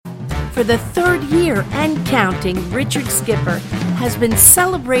For the third year and counting, Richard Skipper has been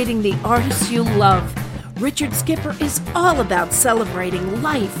celebrating the artists you love. Richard Skipper is all about celebrating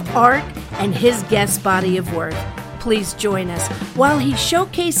life, art, and his guest body of work. Please join us while he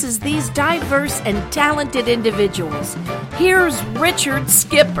showcases these diverse and talented individuals. Here's Richard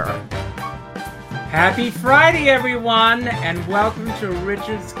Skipper. Happy Friday, everyone, and welcome to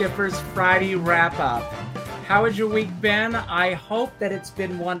Richard Skipper's Friday Wrap-Up. How has your week been? I hope that it's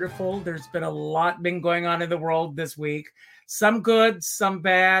been wonderful. There's been a lot been going on in the world this week. Some good, some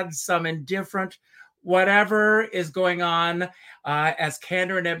bad, some indifferent. Whatever is going on, as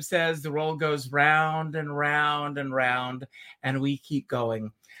Kander and Ebb says, the world goes round and round and round, and we keep going.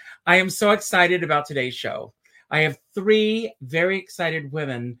 I am so excited about today's show. I have three very excited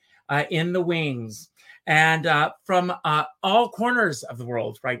women in the wings and from all corners of the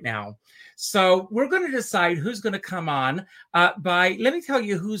world right now. So we're going to decide who's going to come on let me tell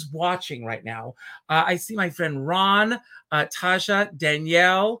you who's watching right now. I see my friend Ron, Tasha,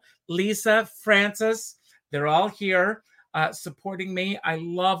 Danielle, Lisa, Francis. They're all here supporting me. I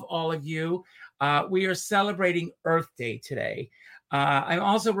love all of you. We are celebrating Earth Day today. I'm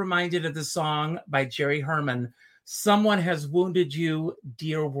also reminded of the song by Jerry Herman, "Someone Has Wounded You,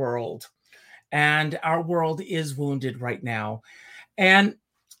 Dear World." And our world is wounded right now. And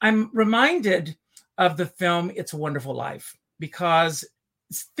I'm reminded of the film It's a Wonderful Life, because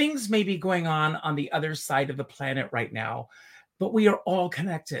things may be going on the other side of the planet right now, but we are all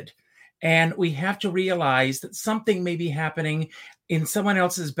connected. And we have to realize that something may be happening in someone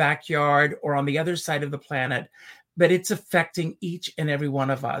else's backyard or on the other side of the planet, but it's affecting each and every one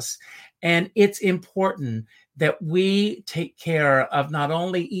of us. And it's important that we take care of not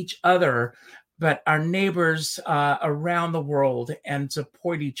only each other, but our neighbors around the world and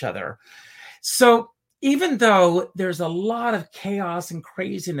support each other. So even though there's a lot of chaos and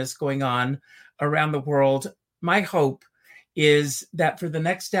craziness going on around the world, my hope is that for the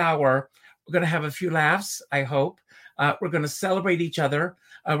next hour, we're going to have a few laughs, I hope. We're going to celebrate each other.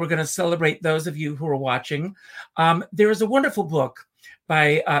 We're going to celebrate those of you who are watching. There is a wonderful book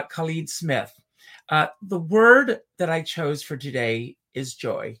by Khalid Smith. The word that I chose for today is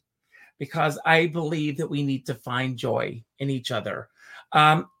joy, because I believe that we need to find joy in each other.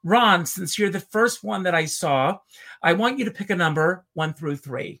 Ron, since you're the first one that I saw, I want you to pick a number 1 through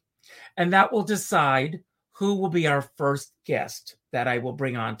 3, and that will decide who will be our first guest that I will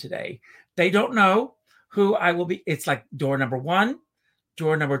bring on today. They don't know who I will be. It's like door number 1,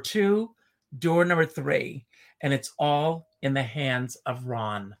 door number 2, door number 3, and it's all in the hands of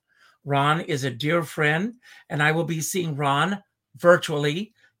Ron. Ron is a dear friend, and I will be seeing Ron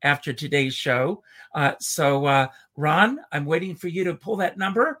virtually after today's show. So Ron, I'm waiting for you to pull that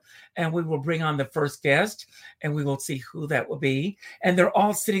number, and we will bring on the first guest, and we will see who that will be. And they're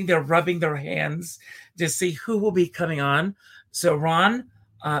all sitting there rubbing their hands to see who will be coming on. So Ron,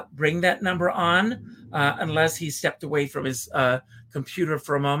 bring that number on, unless he stepped away from his computer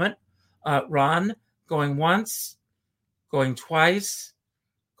for a moment. Ron, going once, going twice,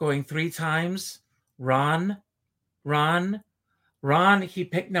 going 3 times. Ron, he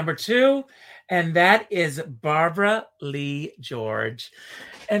picked number 2, and that is Barbara Lee George.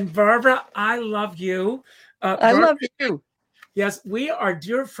 And Barbara, I love you. I love you. Yes, we are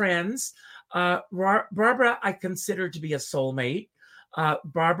dear friends. Barbara, I consider to be a soulmate.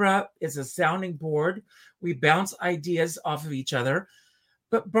 Barbara is a sounding board. We bounce ideas off of each other.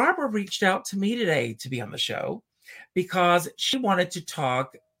 But Barbara reached out to me today to be on the show because she wanted to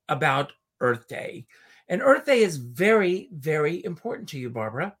talk about Earth Day. And Earth Day is very, very important to you,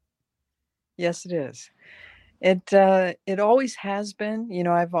 Barbara. Yes, it is. It always has been. You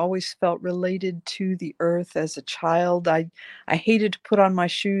know, I've always felt related to the earth as a child. I hated to put on my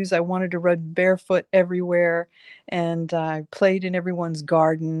shoes. I wanted to run barefoot everywhere, and I played in everyone's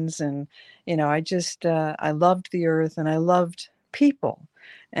gardens. And you know, I loved the earth, and I loved people,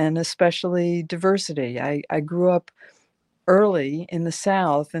 and especially diversity. I grew up early in the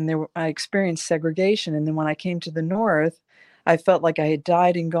South, and I experienced segregation. And then when I came to the North, I felt like I had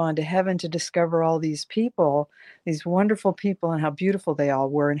died and gone to heaven to discover all these people, these wonderful people, and how beautiful they all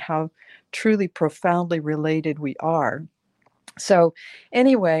were, and how truly profoundly related we are. So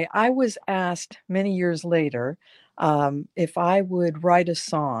anyway, I was asked many years later if I would write a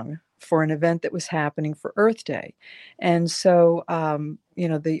song for an event that was happening for Earth Day. And so, you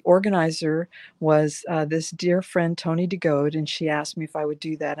know, the organizer was this dear friend, Tony DeGode, and she asked me if I would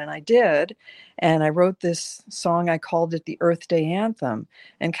do that. And I did. And I wrote this song. I called it the Earth Day Anthem.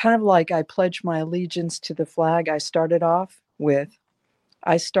 And kind of like I pledged my allegiance to the flag, I started off with,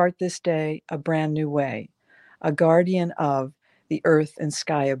 I start this day a brand new way, a guardian of the earth and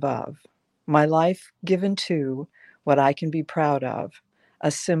sky above. My life given to what I can be proud of, a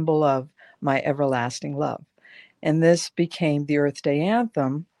symbol of my everlasting love. And this became the Earth Day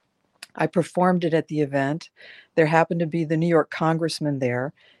anthem. I performed it at the event. There happened to be the New York congressman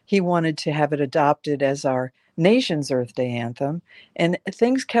there. He wanted to have it adopted as our nation's Earth Day anthem. And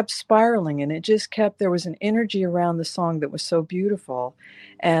things kept spiraling, and it just kept, there was an energy around the song that was so beautiful.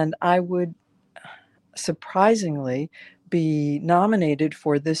 And I would surprisingly be nominated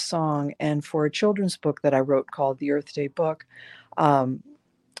for this song and for a children's book that I wrote called The Earth Day Book.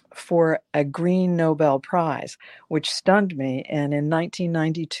 For a Green Nobel Prize, which stunned me. And in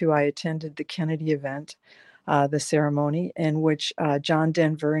 1992, I attended the Kennedy event, the ceremony in which John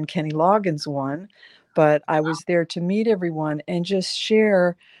Denver and Kenny Loggins won. But I was there to meet everyone and just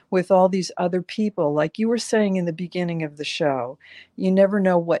share with all these other people. Like you were saying in the beginning of the show, you never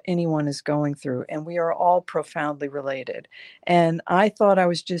know what anyone is going through, and we are all profoundly related. And I thought I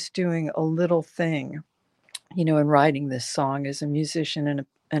was just doing a little thing, in writing this song as a musician and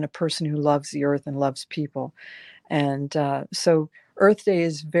a person who loves the earth and loves people. And so Earth Day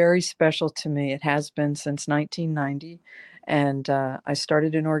is very special to me. It has been since 1990. And I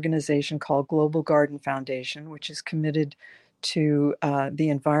started an organization called Global Garden Foundation, which is committed to the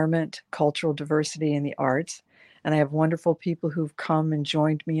environment, cultural diversity, and the arts. And I have wonderful people who've come and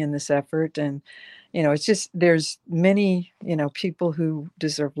joined me in this effort. And, it's just, there's many, people who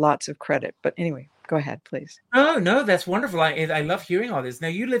deserve lots of credit. But anyway, go ahead, please. Oh, no, that's wonderful. I love hearing all this. Now,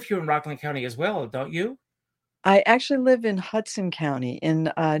 you live here in Rockland County as well, don't you? I actually live in Hudson County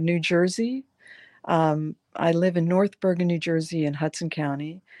in New Jersey. I live in North Bergen, New Jersey in Hudson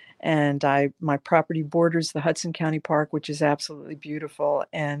County. And my property borders the Hudson County Park, which is absolutely beautiful.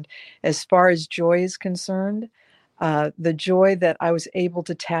 And as far as joy is concerned, the joy that I was able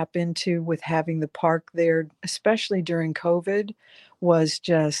to tap into with having the park there, especially during COVID, was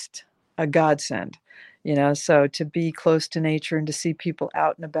just a godsend. So to be close to nature and to see people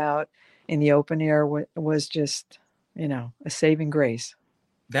out and about in the open air was just, a saving grace.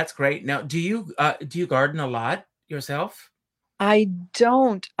 That's great. Now, do you garden a lot yourself? I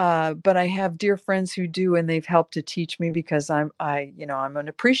don't, but I have dear friends who do, and they've helped to teach me because I'm an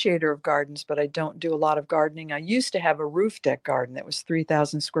appreciator of gardens, but I don't do a lot of gardening. I used to have a roof deck garden that was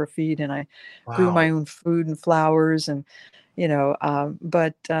 3,000 square feet, and I grew Wow. my own food and flowers, and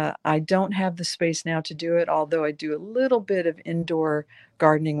but I don't have the space now to do it. Although I do a little bit of indoor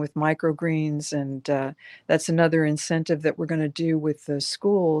gardening with microgreens, and that's another incentive that we're going to do with the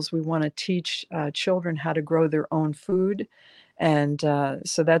schools. We want to teach children how to grow their own food. And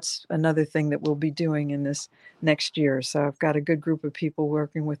so that's another thing that we'll be doing in this next year. So I've got a good group of people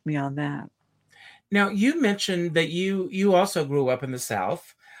working with me on that. Now, you mentioned that you also grew up in the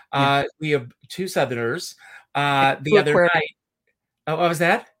South. Yeah. We have two Southerners. The Two other night, what was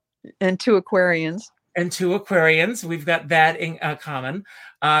that? And two Aquarians. And two Aquarians. We've got that in common.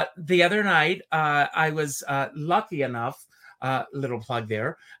 The other night, I was lucky enough, little plug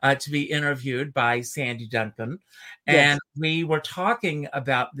there, to be interviewed by Sandy Duncan. And Yes. we were talking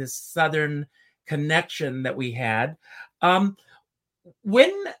about this Southern connection that we had.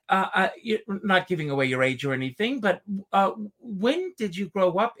 When, you're not giving away your age or anything, but when did you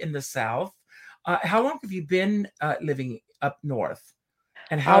grow up in the South? How long have you been living up north?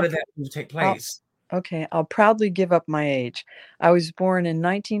 And how did that move take place? Okay, I'll proudly give up my age. I was born in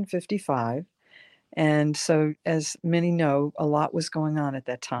 1955. And so, as many know, a lot was going on at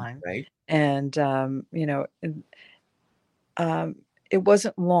that time. Right. And, it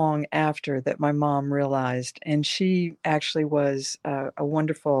wasn't long after that my mom realized, and she actually was a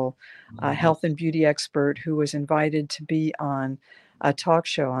wonderful health and beauty expert who was invited to be on a talk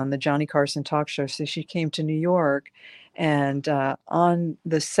show, on the Johnny Carson talk show. So she came to New York, and on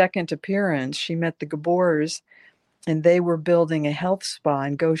the second appearance, she met the Gabors, and they were building a health spa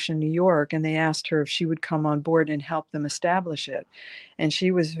in Goshen, New York, and they asked her if she would come on board and help them establish it. And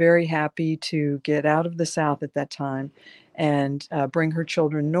she was very happy to get out of the South at that time and bring her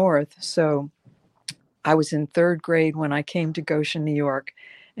children north. So I was in third grade when I came to Goshen, New York,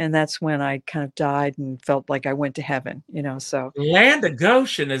 and that's when I kind of died and felt like I went to heaven, so. Land of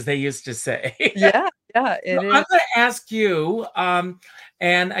Goshen, as they used to say. Yeah, it I'm is. going to ask you,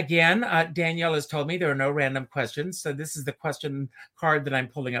 and again, Danielle has told me there are no random questions, so this is the question card that I'm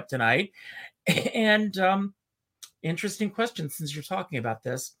pulling up tonight. And interesting question, since you're talking about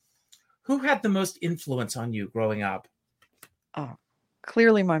this. Who had the most influence on you growing up? Oh,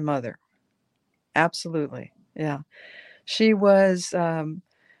 clearly my mother. Absolutely. Yeah. She was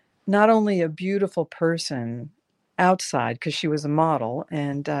not only a beautiful person outside, because she was a model,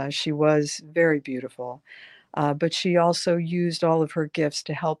 and she was very beautiful, But she also used all of her gifts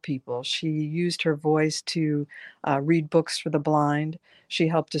to help people. She used her voice to read books for the blind. She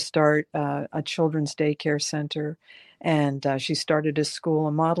helped to start a children's daycare center. And she started a school,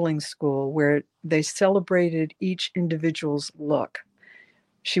 a modeling school, where they celebrated each individual's look.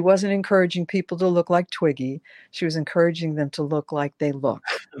 She wasn't encouraging people to look like Twiggy. She was encouraging them to look like they looked,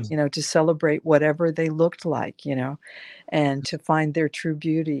 to celebrate whatever they looked like, and to find their true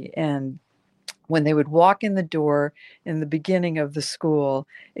beauty. And when they would walk in the door in the beginning of the school,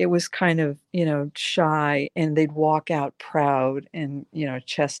 it was kind of, shy, and they'd walk out proud and,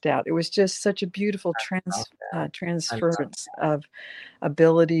 chest out. It was just such a beautiful transference of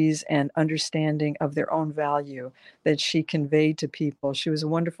abilities and understanding of their own value that she conveyed to people. She was a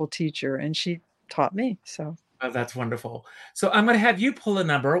wonderful teacher, and she taught me. So Oh, that's wonderful. So I'm going to have you pull a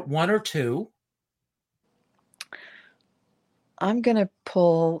number, 1 or 2. I'm going to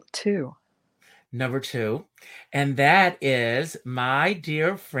pull 2. Number 2. And that is my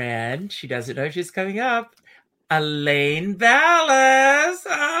dear friend. She doesn't know she's coming up. Elaine Ballas.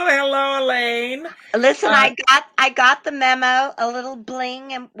 Oh, hello, Elaine. Listen, I got the memo. A little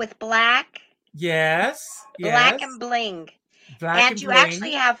bling and with black. Yes. Black and bling. And you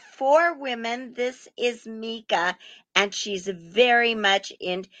actually have 4 women. This is Mika, and she's very much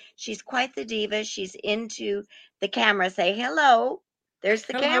she's quite the diva. She's into the camera. Say hello. There's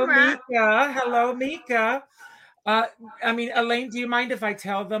the camera. Mika. Hello, Mika. Elaine, do you mind if I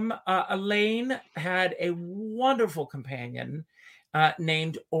tell them? Elaine had a wonderful companion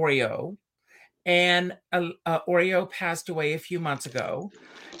named Oreo, and Oreo passed away a few months ago.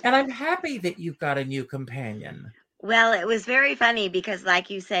 And I'm happy that you've got a new companion. Well, it was very funny because,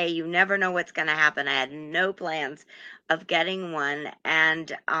 like you say, you never know what's going to happen. I had no plans of getting one.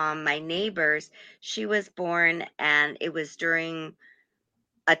 And my neighbors, she was born, and it was during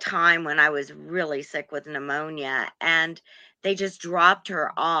a time when I was really sick with pneumonia, and they just dropped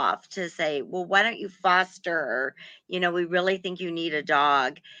her off to say, well, why don't you foster her? We really think you need a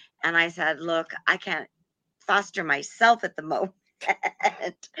dog. And I said, look, I can't foster myself at the moment.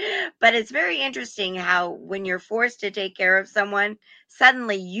 But it's very interesting how when you're forced to take care of someone,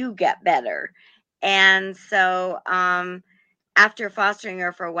 suddenly you get better. And so after fostering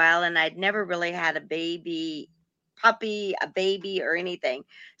her for a while, and I'd never really had a baby or anything,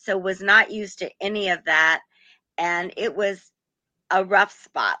 so was not used to any of that, and it was a rough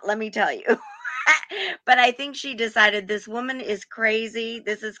spot, let me tell you. But I think she decided, this woman is crazy,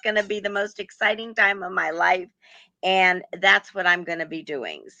 this is going to be the most exciting time of my life, and that's what I'm going to be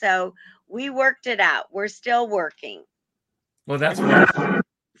doing. So we worked it out. We're still working. Well, that's wonderful.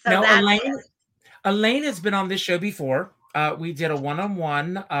 So now, Elaine has been on this show before. We did a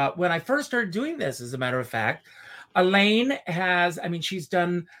one-on-one when I first started doing this, as a matter of fact. Elaine she's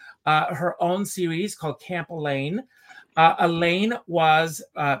done her own series called Camp Elaine. Elaine was,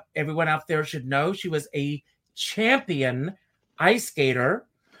 everyone out there should know, she was a champion ice skater.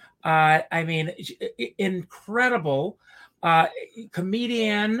 Incredible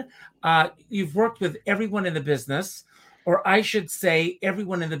comedian. You've worked with everyone in the business, or I should say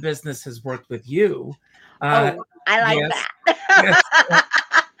everyone in the business has worked with you. I like that.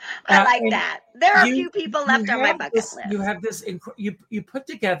 I like that. There are a few people left on my bucket list. You have this, you put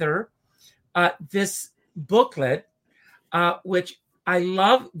together this booklet, which I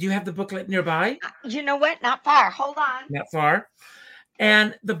love. Do you have the booklet nearby? You know what? Not far. Hold on. Not far.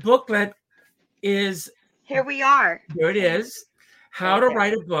 And the booklet is... Here we are. Here it is. How to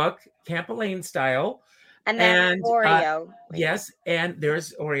Write a Book, Camp Elaine style. And then Oreo. Yes, and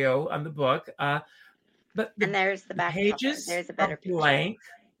there's Oreo on the book. And there's the back pages cover. There's a better picture. Blank,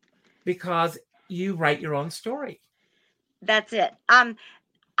 because you write your own story. That's it.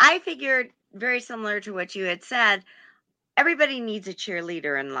 I figured, very similar to what you had said, everybody needs a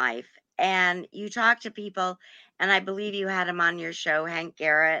cheerleader in life. And you talk to people, and I believe you had him on your show, Hank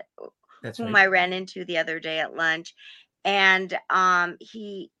Garrett, whom I ran into the other day at lunch. And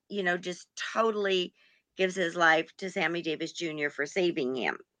he, just totally gives his life to Sammy Davis Jr. for saving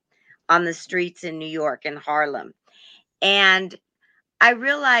him on the streets in New York and Harlem. And I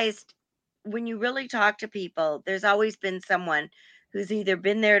realized when you really talk to people, there's always been someone who's either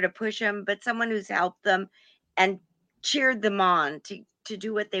been there to push them, but someone who's helped them and cheered them on to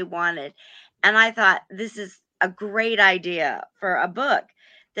do what they wanted. And I thought, this is a great idea for a book,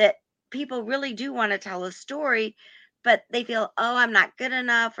 that people really do want to tell a story, but they feel, oh, I'm not good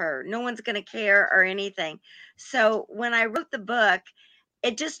enough, or no one's going to care, or anything. So when I wrote the book,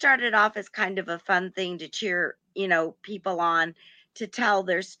 it just started off as kind of a fun thing to cheer, people on to tell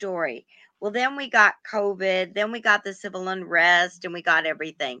their story. Well, then we got COVID, then we got the civil unrest, and we got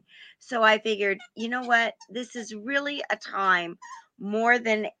everything. So I figured, you know what? This is really a time more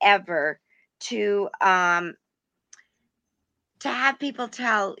than ever to have people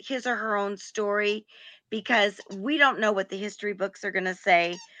tell his or her own story, because we don't know what the history books are going to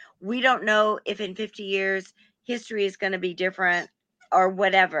say. We don't know if in 50 years history is going to be different or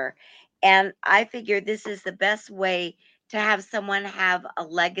whatever. And I figured this is the best way to have someone have a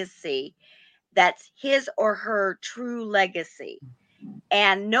legacy that's his or her true legacy.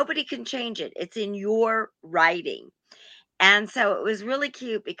 And nobody can change it. It's in your writing. And so it was really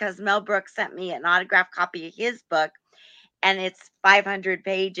cute because Mel Brooks sent me an autographed copy of his book, and it's 500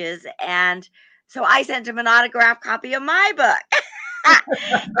 pages. And so I sent him an autographed copy of my book.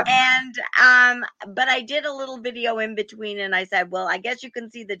 And but I did a little video in between, and I said, well, I guess you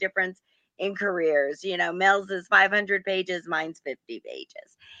can see the difference in careers. You know, Mel's is 500 pages, mine's 50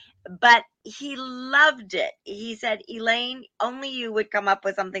 pages. But he loved it. He said, Elaine, only you would come up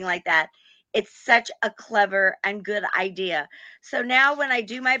with something like that. It's such a clever and good idea. So now when I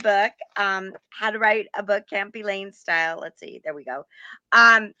do my book, How to Write a Book Camp Elaine Style, let's see, there we go.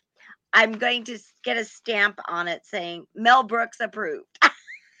 I'm going to get a stamp on it saying Mel Brooks approved.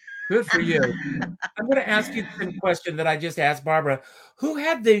 Good for you. I'm going to ask you the same question that I just asked Barbara. Who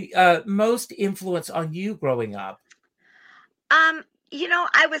had the most influence on you growing up? You know,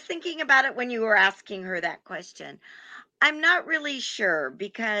 I was thinking about it when you were asking her that question. I'm not really sure,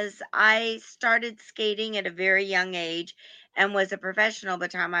 because I started skating at a very young age and was a professional by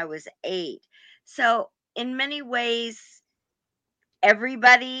the time I was 8. So in many ways,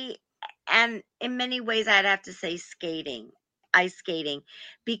 everybody, and in many ways I'd have to say ice skating,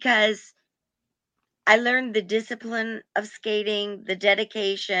 because I learned the discipline of skating, the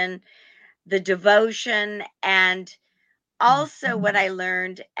dedication, the devotion, and also what I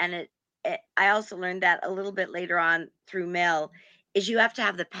learned, and I also learned that a little bit later on through Mel, is you have to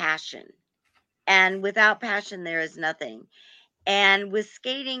have the passion. And without passion, there is nothing. And with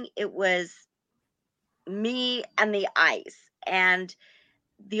skating, it was me and the ice. And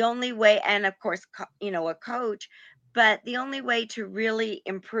the only way, and of course, you know, a coach, but the only way to really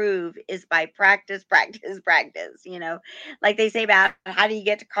improve is by practice, practice, practice, you know, like they say about how do you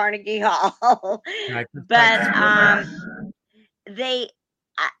get to Carnegie Hall. But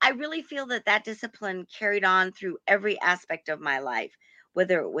I really feel that discipline carried on through every aspect of my life,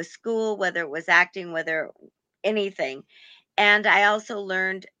 whether it was school, whether it was acting, whether anything. And I also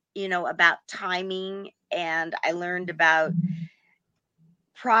learned, you know, about timing, and I learned about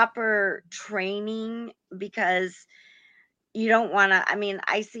proper training, because you don't want to, I mean,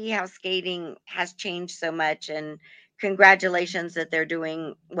 I see how skating has changed so much, and congratulations that they're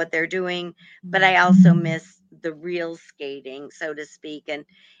doing what they're doing, but I also miss the real skating, so to speak. And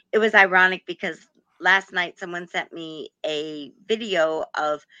it was ironic because last night someone sent me a video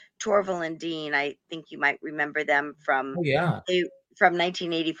of Torval and Dean. I think you might remember them from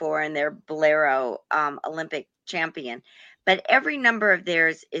 1984, and their Bolero Olympic champion. But every number of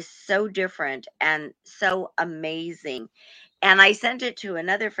theirs is so different and so amazing. And I sent it to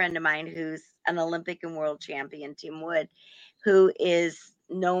another friend of mine who's an Olympic and world champion, Tim Wood, who is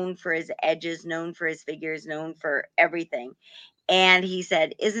known for his edges, known for his figures, known for everything. And he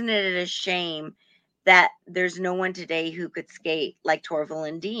said, isn't it a shame that there's no one today who could skate like Torval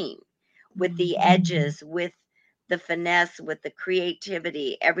and Dean, with the edges, with the finesse, with the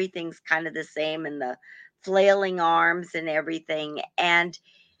creativity? Everything's kind of the same, and the flailing arms and everything. And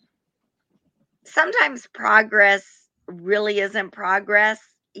sometimes progress really isn't progress,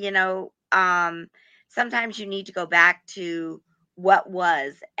 you know. Sometimes you need to go back to what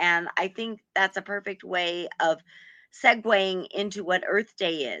was. And I think that's a perfect way of segueing into what Earth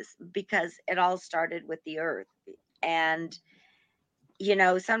Day is, because it all started with the earth. And, you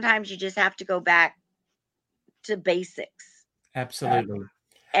know, sometimes you just have to go back to basics. Absolutely.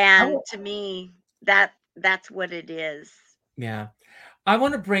 And to me, that's what it is. Yeah. I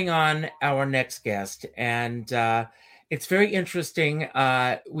want to bring on our next guest, and it's very interesting.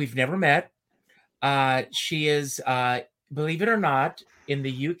 We've never met. She is, believe it or not, in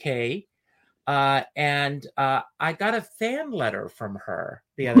the UK. And I got a fan letter from her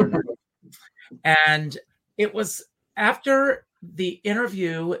the other night. And it was after the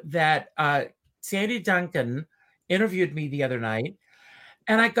interview that Sandy Duncan interviewed me the other night.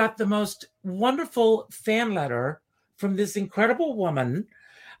 And I got the most wonderful fan letter from this incredible woman,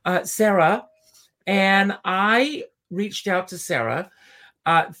 Sarah. And I reached out to Sarah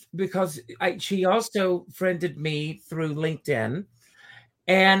because she also friended me through LinkedIn.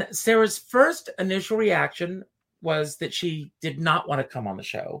 And Sarah's first initial reaction was that she did not want to come on the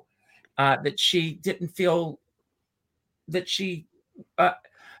show. that she didn't feel that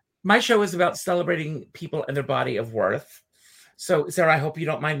my show is about celebrating people and their body of worth. So, Sarah, I hope you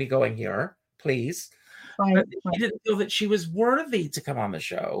don't mind me going here, please. But she didn't feel that she was worthy to come on the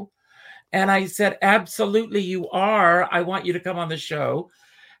show. And I said, absolutely, you are. I want you to come on the show.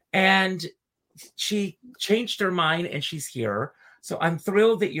 And she changed her mind and she's here. So I'm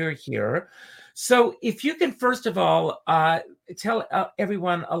thrilled that you're here. So if you can, first of all, tell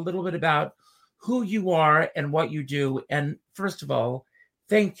everyone a little bit about who you are and what you do. And first of all,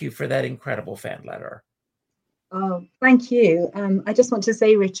 thank you for that incredible fan letter. Oh, thank you. I just want to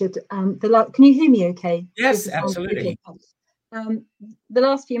say, Richard, can you hear me okay? Yes, absolutely. The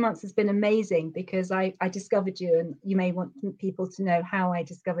last few months has been amazing because I discovered you, and you may want people to know how I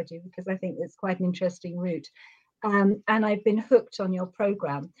discovered you, because I think it's quite an interesting route. And I've been hooked on your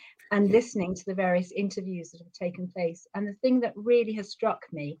program and listening to the various interviews that have taken place. And the thing that really has struck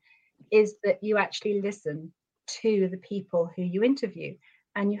me is that you actually listen to the people who you interview,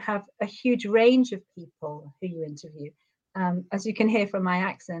 and you have a huge range of people who you interview. As you can hear from my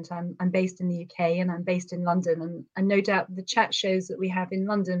accent, I'm based in the UK and I'm based in London, and no doubt the chat shows that we have in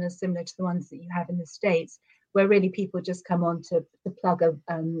London are similar to the ones that you have in the States, where really people just come on to plug a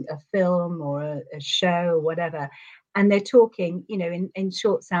film or a show or whatever, and they're talking, in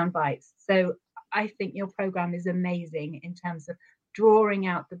short sound bites. So I think your program is amazing in terms of drawing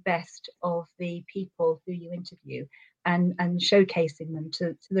out the best of the people who you interview and showcasing them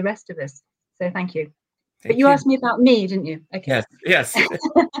to the rest of us. So thank you. But you asked me about me, didn't you? Okay. Yes.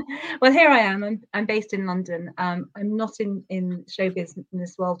 Well, here I am. I'm based in London. I'm not in show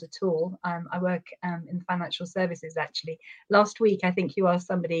business world at all. I work in financial services, actually. Last week, I think you asked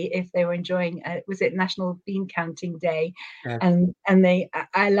somebody if they were enjoying, was it National Bean Counting Day? Yes. And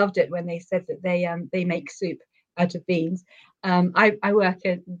I loved it when they said that they make soup out of beans. I work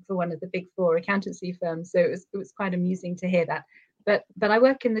for one of the big four accountancy firms, so it was quite amusing to hear that. But I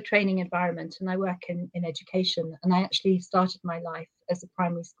work in the training environment and I work in education, and I actually started my life as a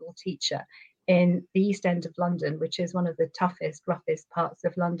primary school teacher in the East End of London, which is one of the toughest, roughest parts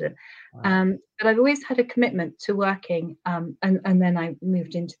of London. Wow. But I've always had a commitment to working, and then I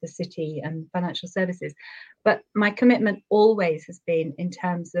moved into the city and financial services. But my commitment always has been in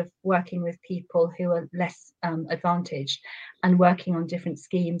terms of working with people who are less advantaged and working on different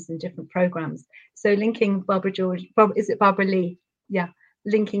schemes and different programs. So linking Barbara Lee? Yeah,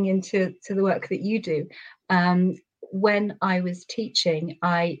 linking into the work that you do. When I was teaching,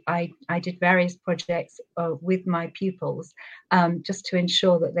 I did various projects with my pupils, just to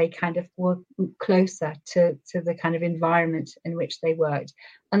ensure that they kind of were closer to the kind of environment in which they worked.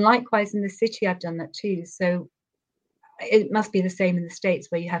 And likewise in the city, I've done that too. So it must be the same in the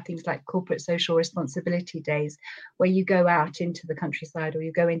States, where you have things like corporate social responsibility days, where you go out into the countryside or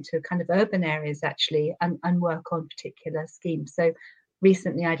you go into kind of urban areas actually and work on particular schemes. So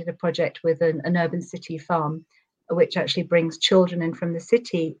recently I did a project with an urban city farm, which actually brings children in from the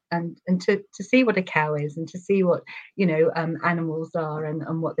city and to see what a cow is and to see what animals are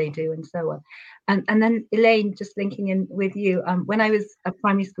and what they do and so on. And then Elaine, just linking in with you, when I was a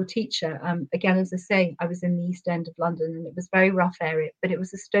primary school teacher, again, as I say, I was in the East End of London, and it was a very rough area, but it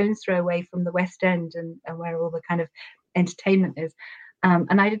was a stone's throw away from the West End and where all the kind of entertainment is.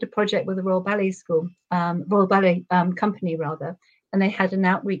 And I did a project with the Royal Ballet Company rather. And they had an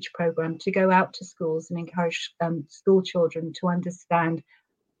outreach program to go out to schools and encourage school children to understand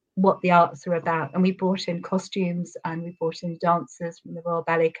what the arts are about. And we brought in costumes and we brought in dancers from the Royal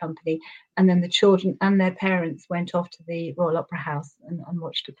Ballet Company. And then the children and their parents went off to the Royal Opera House and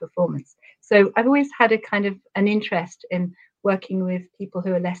watched a performance. So I've always had a kind of an interest in working with people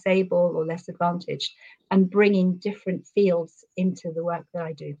who are less able or less advantaged and bringing different fields into the work that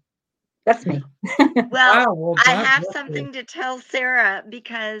I do. That's me. Well, I have something to tell Sarah,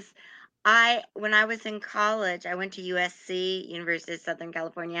 because when I was in college, I went to USC, University of Southern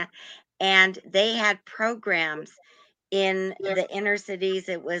California, and they had programs in the inner cities.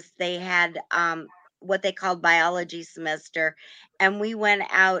 They had what they called biology semester, and we went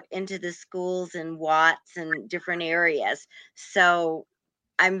out into the schools in Watts and different areas. So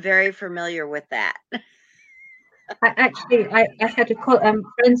I'm very familiar with that. I had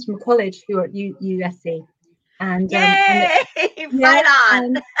friends from college who were at USC, and yay! Right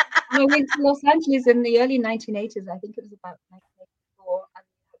on. And I went to Los Angeles in the early 1980s. I think it was about 1984, and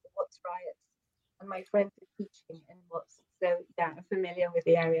we had the Watts riots, and my friends were teaching in Watts, so yeah, I'm familiar with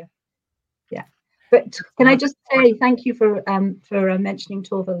the area. Yeah, but can I just say thank you for mentioning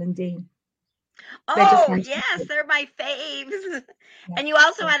Torval and Dean. Oh yes, they're my faves. Yeah. And you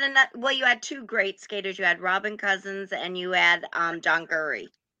also had you had two great skaters. You had Robin Cousins and you had John Curry.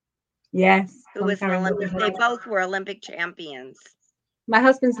 Yes, who John was an Carey and Robin Olympic. They Cousins. both were Olympic champions. My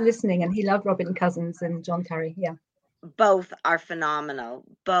husband's listening, and he loved Robin Cousins and John Carey. Yeah, Both are phenomenal.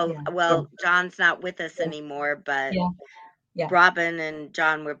 Both. yeah, Well, John's not with us anymore, but yeah, yeah, Robin and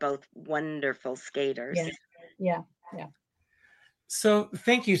John were both wonderful skaters. yeah, yeah, yeah. So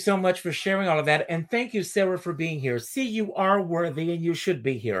thank you so much for sharing all of that. And thank you, Sarah, for being here. See, you are worthy and you should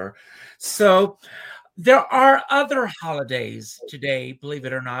be here. So there are other holidays today, believe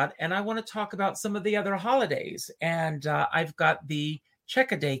it or not. And I want to talk about some of the other holidays. And I've got the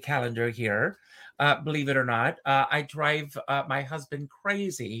check-a-day calendar here. Believe it or not, I drive my husband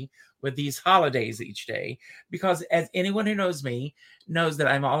crazy with these holidays each day because, as anyone who knows me knows, that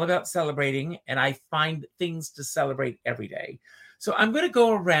I'm all about celebrating and I find things to celebrate every day. So I'm going to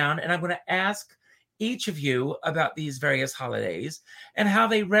go around and I'm going to ask each of you about these various holidays and how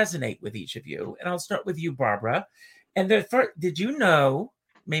they resonate with each of you. And I'll start with you, Barbara. And did you know,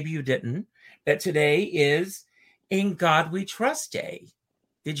 maybe you didn't, that today is In God We Trust Day?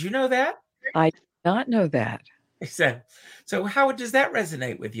 Did you know that? I did not know that. So how does that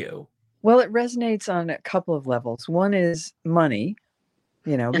resonate with you? Well, it resonates on a couple of levels. One is money,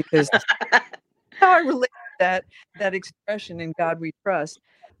 because how I relate to that expression, In God We Trust.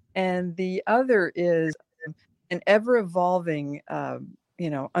 And the other is an ever evolving,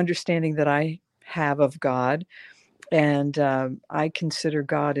 understanding that I have of God. And I consider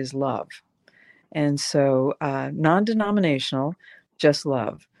God as love. And so non-denominational, just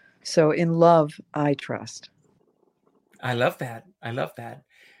love. So in love, I trust. I love that. I love that.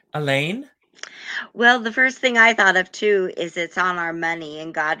 Elaine? Well, the first thing I thought of too is it's on our money,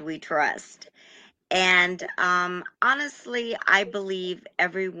 In God We Trust. And honestly, I believe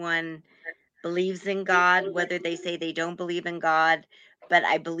everyone believes in God, whether they say they don't believe in God, but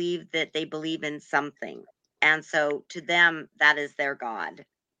I believe that they believe in something. And so to them, that is their God.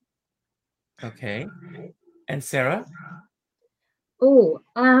 Okay. And Sarah? Oh,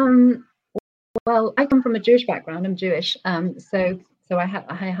 well, I come from a Jewish background. I'm Jewish, so I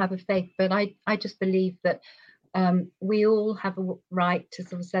have a faith, but I just believe that we all have a right to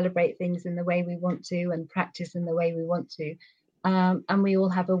sort of celebrate things in the way we want to and practice in the way we want to, and we all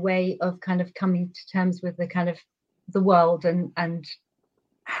have a way of kind of coming to terms with the kind of the world and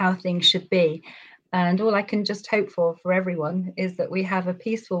how things should be. And all I can just hope for everyone is that we have a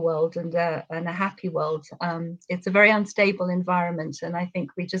peaceful world and a happy world. It's a very unstable environment, and I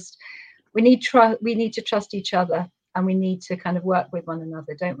think we need to trust each other, and we need to kind of work with one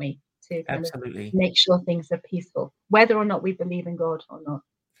another, don't we? To kind Absolutely. of make sure things are peaceful, whether or not we believe in God or not.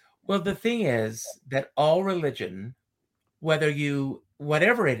 Well, the thing is that all religion,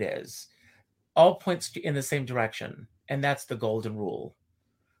 whatever it is, all points in the same direction. And that's the golden rule.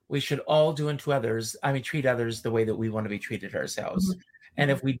 We should all do unto others, treat others the way that we want to be treated ourselves. Mm-hmm.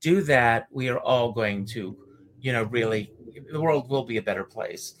 And if we do that, we are all going to, really, the world will be a better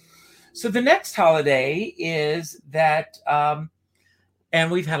place. So the next holiday is that, and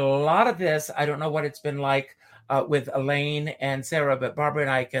we've had a lot of this. I don't know what it's been like with Elaine and Sarah, but Barbara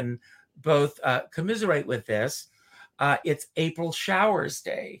and I can both commiserate with this. It's April Showers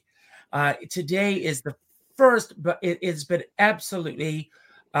Day. Today is the first, but it's been absolutely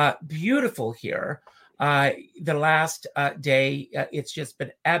beautiful here. The last day, it's just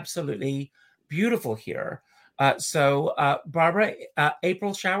been absolutely beautiful here. So Barbara,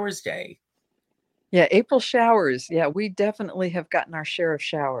 April Showers Day. Yeah, April showers. Yeah, we definitely have gotten our share of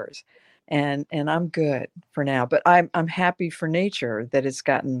showers, and I'm good for now. But I'm happy for nature that it's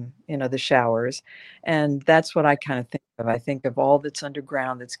gotten the showers, and that's what I kind of think of. I think of all that's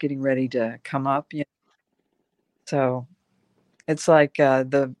underground that's getting ready to come up. So it's like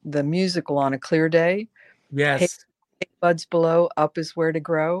the musical On a Clear Day. Yes. Hey, buds below, up is where to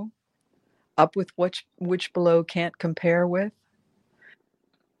grow. Up with which below can't compare with.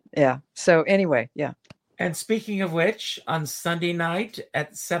 Yeah. So anyway, yeah. And speaking of which, on Sunday night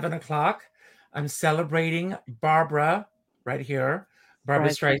at 7:00, I'm celebrating Barbara right here, Barbara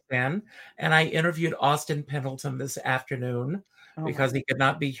Streisand. And I interviewed Austin Pendleton this afternoon because he could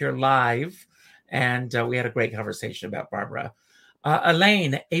not be here live. And we had a great conversation about Barbara.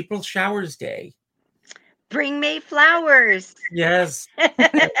 Elaine, April Showers Day. Bring May flowers. Yes.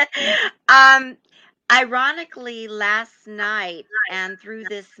 Ironically, last night and through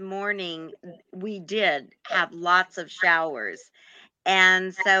this morning, we did have lots of showers.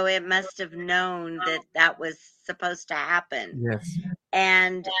 And so it must have known that was supposed to happen. Yes.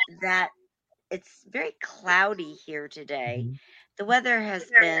 And that it's very cloudy here today. Mm-hmm. The weather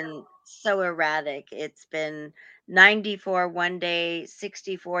has been so erratic. It's been 94 one day,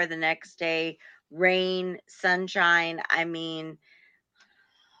 64 the next day, rain, sunshine.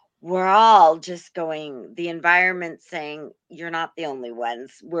 we're all just going, the environment saying, you're not the only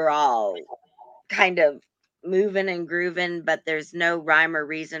ones. We're all kind of moving and grooving, but there's no rhyme or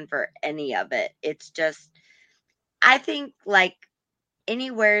reason for any of it. It's just, I think like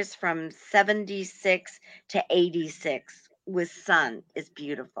anywheres from 76 to 86 with sun is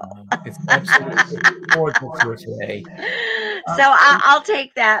beautiful. It's absolutely gorgeous here today. So I'll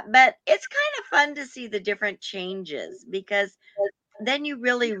take that. But it's kind of fun to see the different changes, because then you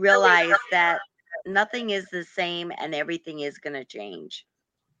really realize that nothing is the same and everything is going to change.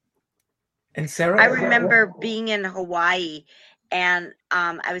 And Sarah, I remember being in Hawaii, and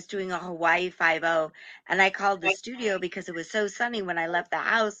I was doing a Hawaii 5-0, and I called the studio because it was so sunny when I left the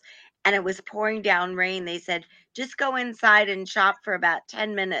house and it was pouring down rain. They said, just go inside and shop for about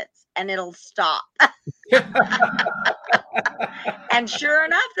 10 minutes and it'll stop. And sure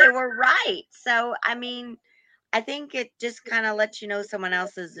enough, they were right. So, I mean, I think it just kind of lets you know someone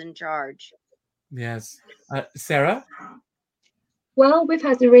else is in charge. Yes. Sarah? Well, we've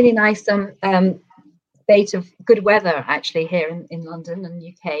had a really nice spate of good weather actually here in London and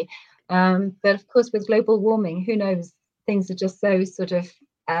UK. But of course, with global warming, who knows? Things are just so sort of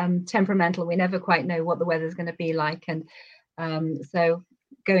temperamental. We never quite know what the weather's going to be like. And so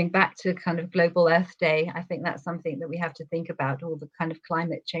going back to kind of Global Earth Day, I think that's something that we have to think about, all the kind of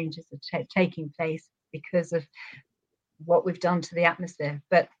climate changes that are taking place because of what we've done to the atmosphere.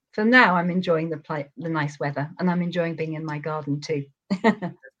 But for now, I'm enjoying the nice weather, and I'm enjoying being in my garden too.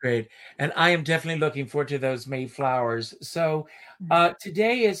 Great. And I am definitely looking forward to those May flowers. So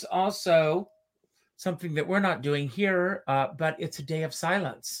today is also something that we're not doing here, but it's a day of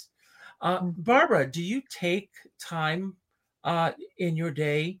silence. Barbara, do you take time in your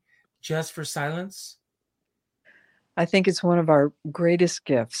day just for silence? I think it's one of our greatest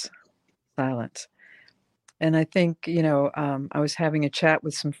gifts, silence. And I think, I was having a chat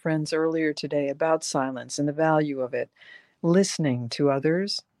with some friends earlier today about silence and the value of it, listening to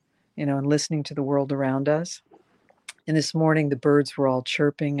others, and listening to the world around us. And this morning, the birds were all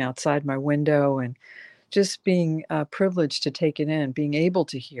chirping outside my window, and just being privileged to take it in, being able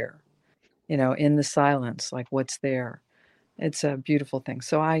to hear, in the silence, like what's there. It's a beautiful thing.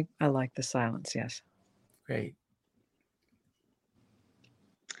 So I like the silence, yes. Great.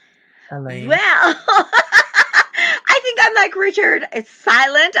 Elaine? Well, I think I'm like Richard. It's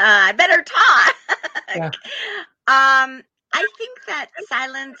silent. I better talk. Yeah. I think that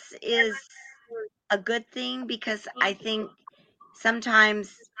silence is a good thing, because I think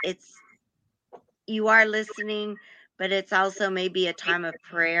sometimes you are listening, but it's also maybe a time of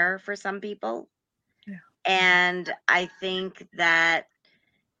prayer for some people. Yeah. And I think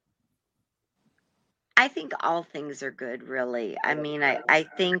all things are good, really. I mean, I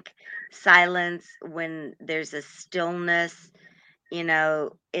think silence, when there's a stillness,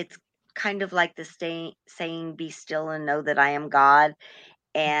 it's kind of like the saying, be still and know that I am God.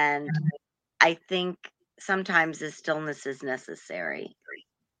 And I think sometimes the stillness is necessary.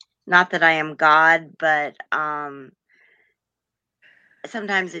 Not that I am God, but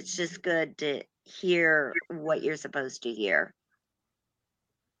sometimes it's just good to hear what you're supposed to hear.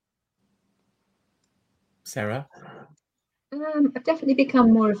 Sarah? I've definitely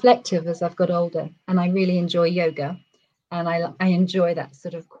become more reflective as I've got older, and I really enjoy yoga. And I enjoy that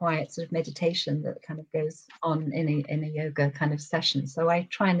sort of quiet sort of meditation that kind of goes on in a yoga kind of session. So I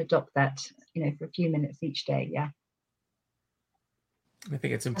try and adopt that, for a few minutes each day. Yeah. I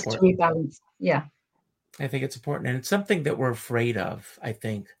think it's important. Just to rebalance. Yeah. I think it's important. And it's something that we're afraid of, I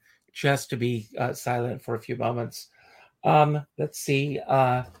think, just to be silent for a few moments. Let's see.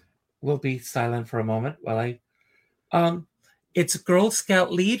 We'll be silent for a moment while it's Girl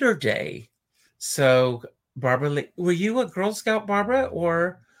Scout Leader Day. So, Barbara, were you a Girl Scout, Barbara,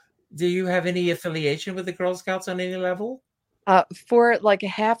 or do you have any affiliation with the Girl Scouts on any level? For like a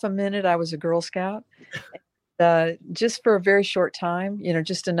half a minute, I was a Girl Scout, just for a very short time,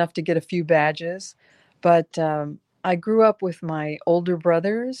 just enough to get a few badges. But I grew up with my older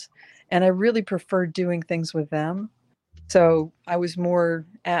brothers, and I really preferred doing things with them. So I was more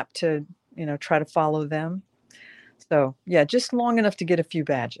apt to, try to follow them. So, yeah, just long enough to get a few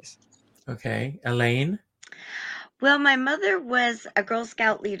badges. Okay. Elaine? Well, my mother was a Girl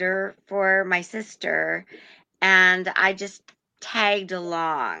Scout leader for my sister, and I just tagged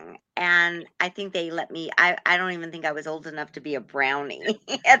along. And I think they let me, I don't even think I was old enough to be a brownie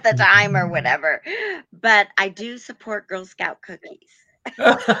at the time or whatever. But I do support Girl Scout cookies.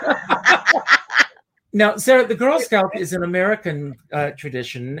 Now, Sarah, the Girl Scout is an American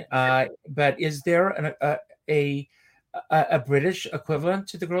tradition, but is there a British equivalent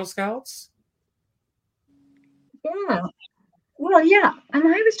to the Girl Scouts? Yeah. Well, yeah, and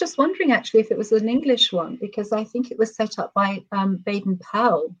I was just wondering actually if it was an English one, because I think it was set up by Baden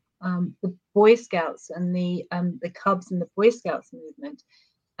Powell, the Boy Scouts and the Cubs and the Boy Scouts movement,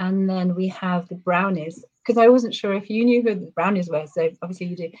 and then we have the Brownies, because I wasn't sure if you knew who the Brownies were, so obviously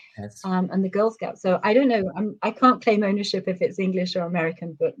you do, Yes. and the Girl Scouts. So I don't know, I can't claim ownership if it's English or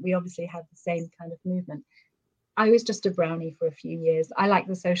American, but we obviously have the same kind of movement. I was just a brownie for a few years. I like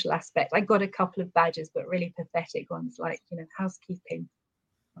the social aspect. I got a couple of badges, but really pathetic ones, like, housekeeping.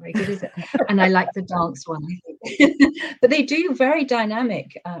 Very good, is it? And I like the dance one, I think. But they do very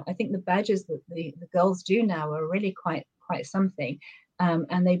dynamic. I think the badges that the girls do now are really quite something.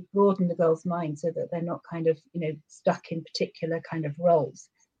 And they broaden the girls' mind so that they're not kind of, stuck in particular kind of roles.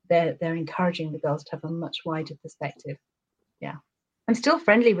 They're encouraging the girls to have a much wider perspective. Yeah. I'm still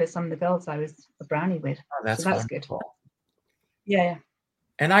friendly with some of the girls I was a brownie with. Oh, that's wonderful. Good. Yeah.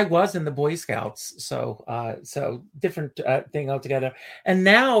 And I was in the Boy Scouts, so different thing altogether. And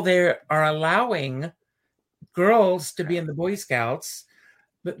now they are allowing girls to be in the Boy Scouts,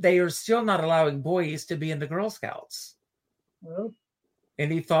 but they are still not allowing boys to be in the Girl Scouts. Oh.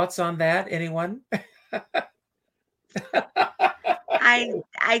 Any thoughts on that? Anyone?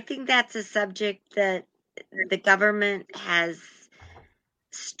 I think that's a subject that the government has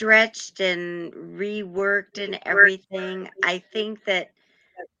stretched and reworked and everything. I think that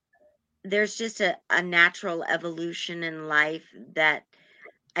there's just a natural evolution in life that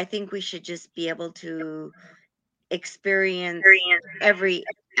I think we should just be able to experience every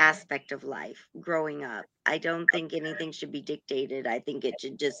aspect of life growing up. I don't think anything should be dictated. I think it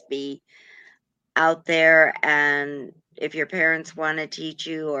should just be out there, and if your parents want to teach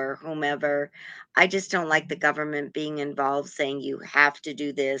you or whomever, I just don't like the government being involved saying you have to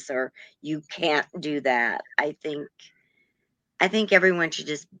do this or you can't do that. I think everyone should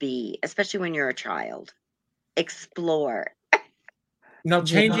just be, especially when you're a child, explore. Now,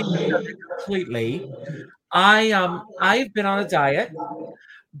 changing the subject completely, I've been on a diet,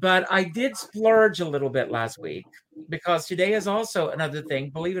 but I did splurge a little bit last week because today is also another thing.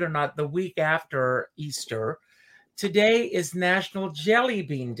 Believe it or not, the week after Easter, today is National Jelly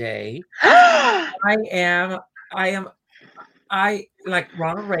Bean Day. I like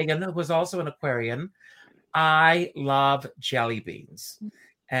Ronald Reagan, who was also an Aquarian. I love jelly beans.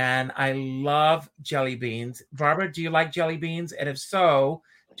 And I love jelly beans. Barbara, do you like jelly beans? And if so,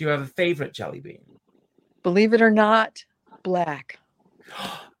 do you have a favorite jelly bean? Believe it or not, black.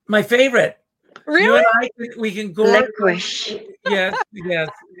 My favorite. Really? You and I, we can gorge. Licorice. Yes,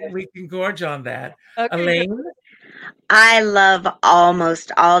 we can gorge on that. Okay. Elaine? I love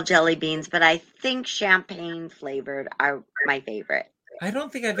almost all jelly beans, but I think champagne flavored are my favorite. I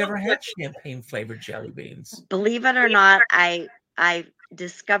don't think I've ever had champagne flavored jelly beans. Believe it or not, I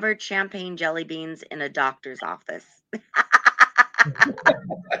discovered champagne jelly beans in a doctor's office.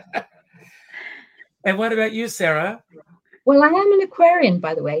 And what about you, Sarah? Well, I am an Aquarian,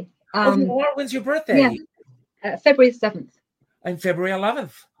 by the way. When's your birthday? Yeah, February 7th. And February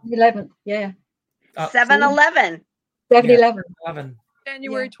 11th. 11th, yeah. 7-Eleven. 7-11.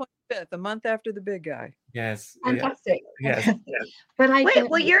 January 25th, a month after the big guy. Yes. Fantastic. Yes. But Wait,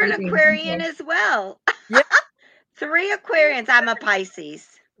 well, you're an Aquarian as well. Yeah. 3 Aquarians. I'm a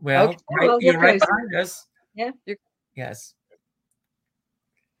Pisces. Well, Okay. you're right behind us. Yeah. Yes.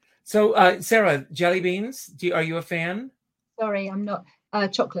 So, Sarah, jelly beans, are you a fan? Sorry, I'm not.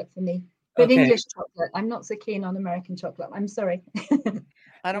 Chocolate for me. But Okay. English chocolate. I'm not so keen on American chocolate. I'm sorry.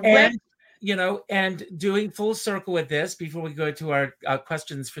 I don't And, and doing full circle with this before we go to our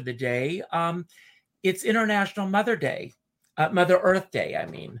questions for the day, it's International Mother Day, Mother Earth Day, I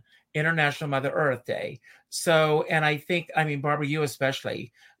mean, International Mother Earth Day. So, and I think, Barbara, you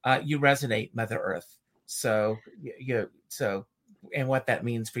especially, you resonate Mother Earth. So, and what that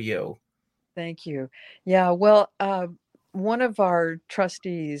means for you. Thank you. Yeah, well, one of our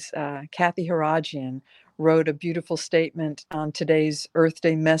trustees, Kathy Harajian, wrote a beautiful statement on today's Earth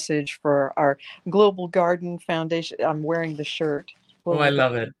Day message for our Global Garden Foundation. I'm wearing the shirt. Oh, I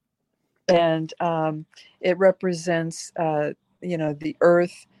love it. And it represents, the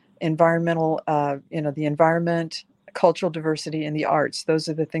earth, environmental, the environment, cultural diversity, and the arts. Those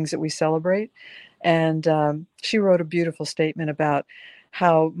are the things that we celebrate. And she wrote a beautiful statement about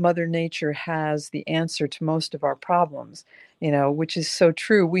how Mother Nature has the answer to most of our problems, which is so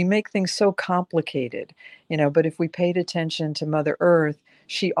true. We make things so complicated, but if we paid attention to Mother Earth,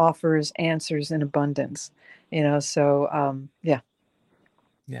 she offers answers in abundance, so yeah.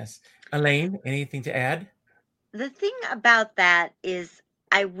 Yes. Elaine, anything to add? The thing about that is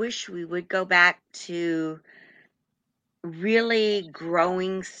I wish we would go back to really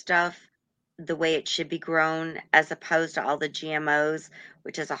growing stuff the way it should be grown as opposed to all the GMOs,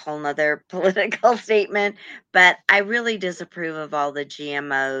 which is a whole nother political statement. But I really disapprove of all the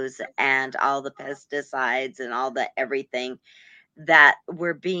GMOs and all the pesticides and all the everything that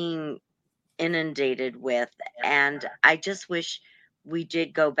we're being inundated with. And I just wish we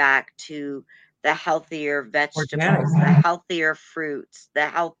did go back to the healthier vegetables, the healthier fruits, the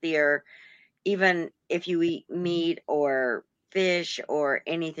healthier, even if you eat meat or fish or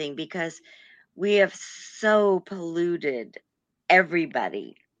anything, because we have so polluted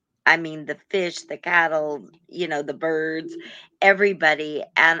everybody. I mean, the fish, the cattle, the birds, everybody.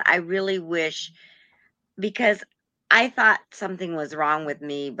 And I really wish, because I thought something was wrong with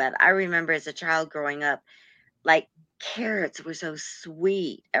me, but I remember as a child growing up, like carrots were so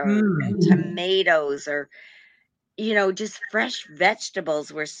sweet, or tomatoes, or, just fresh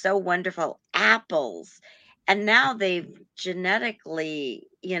vegetables were so wonderful, apples. And now they've genetically,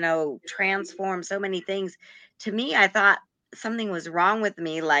 transformed so many things. To me, I thought something was wrong with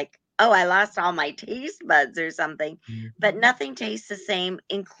me, like, oh, I lost all my taste buds or something, but nothing tastes the same,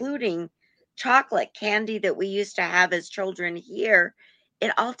 including chocolate candy that we used to have as children here.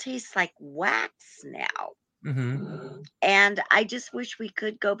 It all tastes like wax now. And I just wish we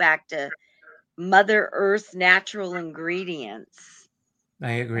could go back to Mother Earth's natural ingredients.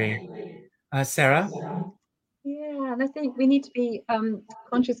 I agree. Sarah? Yeah, and I think we need to be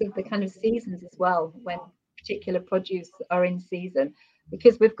conscious of the kind of seasons as well when particular produce are in season,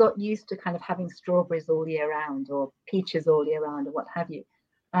 because we've got used to kind of having strawberries all year round or peaches all year round or what have you.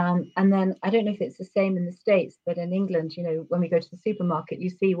 And then I don't know if it's the same in the States, but in England, when we go to the supermarket, you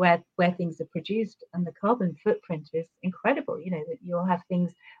see where things are produced, and the carbon footprint is incredible. That you'll have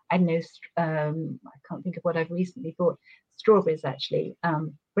things, I don't know, I can't think of what I've recently bought. Strawberries, actually.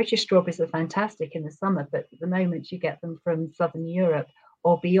 British strawberries are fantastic in the summer, but at the moment you get them from Southern Europe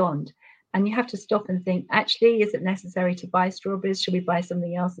or beyond. And you have to stop and think, actually, is it necessary to buy strawberries? Should we buy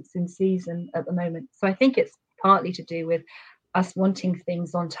something else that's in season at the moment? So I think it's partly to do with us wanting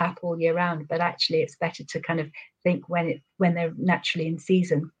things on tap all year round, but actually it's better to kind of think when they're naturally in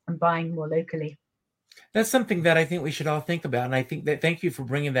season and buying more locally. That's something that I think we should all think about. And I think that, thank you for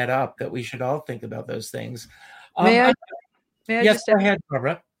bringing that up, that we should all think about those things. May I yes, just go ahead,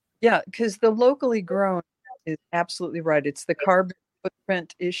 Barbara. Yeah, because the locally grown is absolutely right. It's the carbon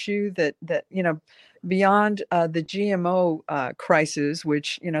footprint issue that beyond the GMO crisis,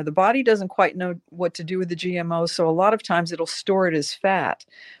 which the body doesn't quite know what to do with the GMO, so a lot of times it'll store it as fat.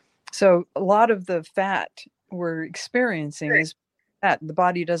 So a lot of the fat we're experiencing is fat. The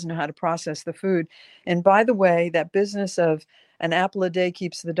body doesn't know how to process the food. And by the way, that business of an apple a day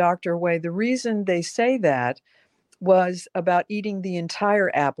keeps the doctor away, the reason they say that was about eating the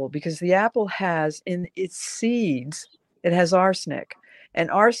entire apple, because the apple has in its seeds, it has arsenic, and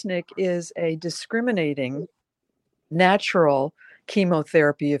arsenic is a discriminating natural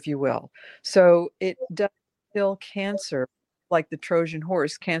chemotherapy, if you will. So it does kill cancer. Like the Trojan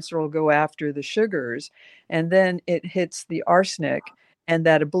horse, cancer will go after the sugars, and then it hits the arsenic and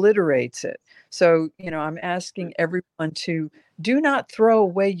that obliterates it. So, I'm asking everyone to do not throw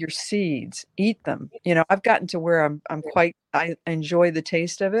away your seeds, eat them. I've gotten to where I enjoy the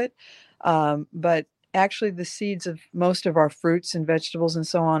taste of it. But actually the seeds of most of our fruits and vegetables and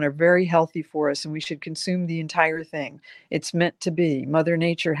so on are very healthy for us, and we should consume the entire thing. It's meant to be. Mother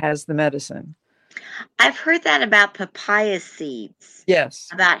Nature has the medicine. I've heard that about papaya seeds. Yes.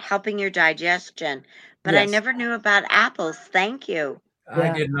 About helping your digestion, but Yes. I never knew about apples. Thank you.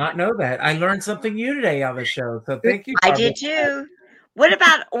 I did not know that. I learned something new today on the show, so thank you, Barbara. I did too. What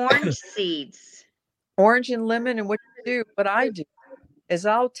about orange seeds? Orange and lemon, and what I do is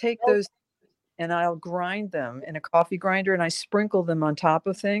I'll take those and I'll grind them in a coffee grinder and I sprinkle them on top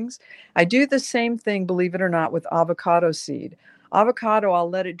of things. I do the same thing, believe it or not, with avocado seed. Avocado, I'll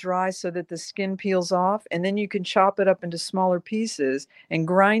let it dry so that the skin peels off, and then you can chop it up into smaller pieces and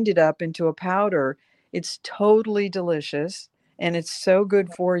grind it up into a powder. It's totally delicious, and it's so good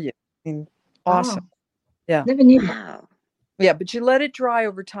for you. I mean, awesome. Oh, yeah. Never knew that. Wow. Yeah, but you let it dry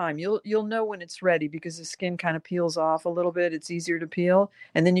over time. You'll know when it's ready because the skin kind of peels off a little bit. It's easier to peel,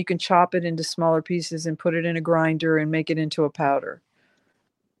 and then you can chop it into smaller pieces and put it in a grinder and make it into a powder.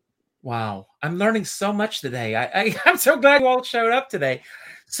 Wow, I'm learning so much today. I'm so glad you all showed up today.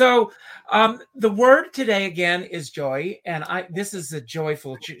 So the word today again is joy, and this is a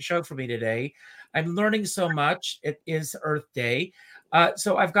joyful show for me today. I'm learning so much. It is Earth Day.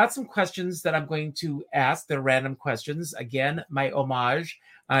 So I've got some questions that I'm going to ask. They're random questions. Again, my homage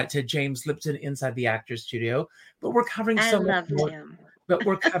to James Lipton inside the Actors Studio. But we're covering so much more. But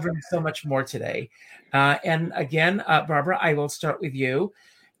we're covering so much more today. And again, Barbara, I will start with you.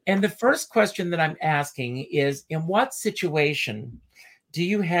 And the first question that I'm asking is, in what situation do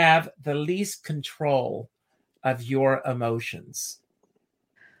you have the least control of your emotions?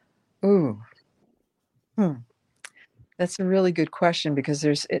 Ooh. That's a really good question, because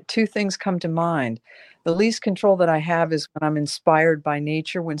there's two things come to mind. The least control that I have is when I'm inspired by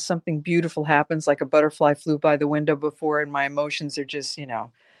nature, when something beautiful happens, like a butterfly flew by the window before, and my emotions are just,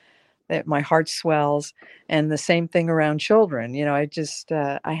 that my heart swells. And the same thing around children.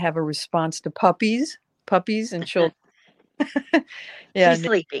 I have a response to puppies and children. Yeah. She's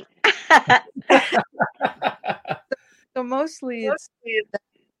sleeping. So mostly it's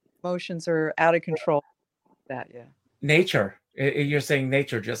emotions are out of control. Nature. You're saying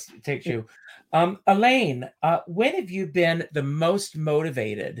nature just takes you. Elaine, when have you been the most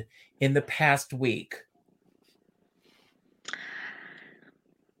motivated in the past week?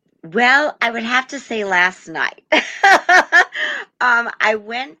 Well, I would have to say last night. I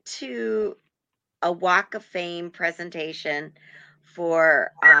went to a Walk of Fame presentation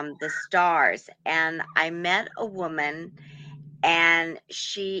for the stars, and I met a woman, and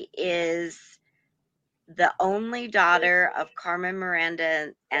she is the only daughter of Carmen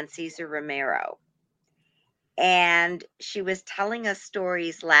Miranda and Cesar Romero. And she was telling us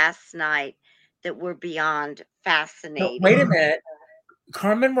stories last night that were beyond fascinating. No, wait a minute.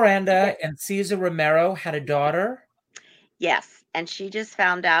 Carmen Miranda and Cesar Romero had a daughter? Yes, and she just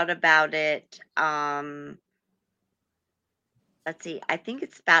found out about it. Let's see, I think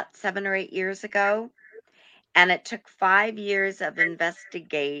it's about 7 or 8 years ago. And it took 5 years of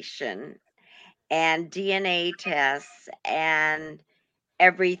investigation and DNA tests and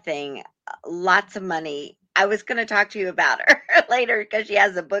everything, lots of money. I was going to talk to you about her later because she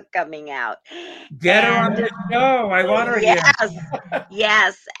has a book coming out. Get her on the show. I want her here.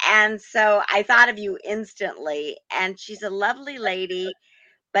 Yes. And so I thought of you instantly. And she's a lovely lady,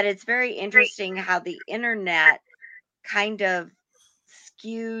 but it's very interesting how the internet kind of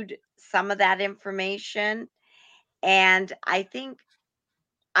skewed some of that information. And I think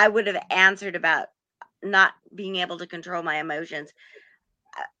I would have answered about not being able to control my emotions.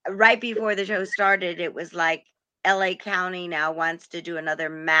 Right before the show started, it was like LA County now wants to do another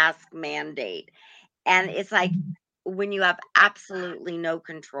mask mandate. And it's like when you have absolutely no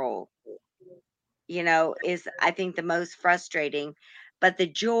control, is I think the most frustrating. But the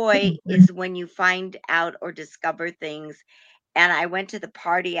joy is when you find out or discover things. And I went to the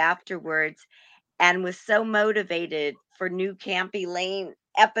party afterwards and was so motivated for new Campy Lane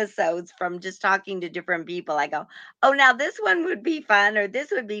episodes from just talking to different people. I go, oh, now this one would be fun, or this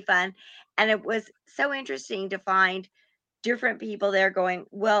would be fun. And it was so interesting to find different people there going,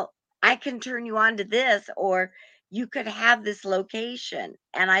 well, I can turn you on to this, or you could have this location.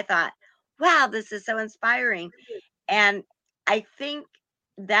 And I thought, wow, this is so inspiring. And I think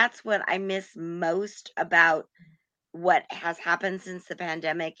that's what I miss most about what has happened since the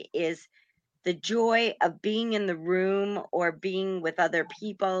pandemic is the joy of being in the room or being with other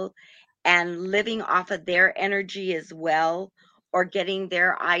people and living off of their energy as well, or getting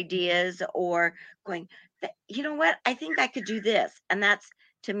their ideas, or going, you know what, I think I could do this. And that's,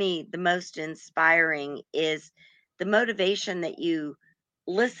 to me, the most inspiring is the motivation that you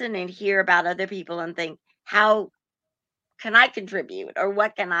listen and hear about other people and think, how can I contribute, or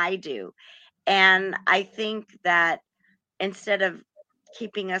what can I do? And I think that instead of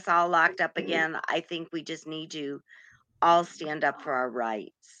keeping us all locked up again, I think we just need to all stand up for our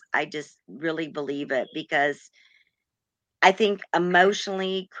rights. I just really believe it, because I think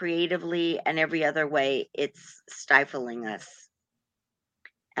emotionally, creatively, and every other way, it's stifling us.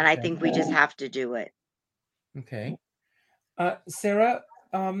 And I think we just have to do it. Okay. Sarah,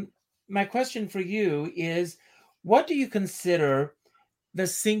 my question for you is, what do you consider the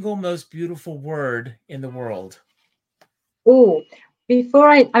single most beautiful word in the world? Oh, before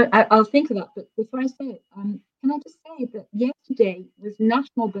I'll think of that, but before I say it, can I just say that yesterday was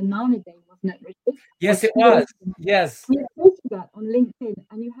National Banana Day, wasn't it, Richard? Yes, it was. Yes. You posted that on LinkedIn,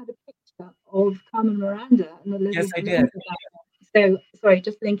 and you had a picture of Carmen Miranda and a little. Yes, I did. So, sorry,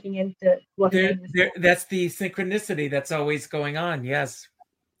 just linking into what. That's the synchronicity that's always going on. Yes.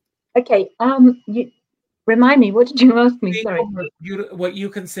 Okay. You remind me. What did you ask me? Sorry. What you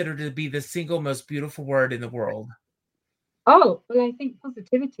consider to be the single most beautiful word in the world? Oh, well, I think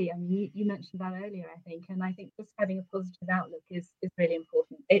positivity. I mean, you mentioned that earlier, I think, and I think just having a positive outlook is really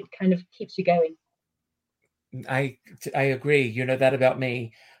important. It kind of keeps you going. I agree. You know that about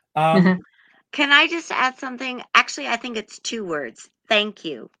me. Can I just add something? Actually, I think it's 2 words. Thank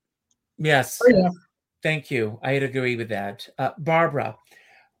you. Yes. Oh, yeah. Thank you. I'd agree with that. Barbara,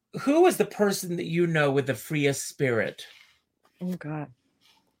 who is the person that you know with the freest spirit? Oh, God.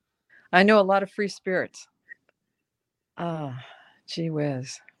 I know a lot of free spirits. Gee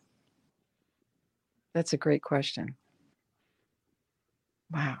whiz. That's a great question.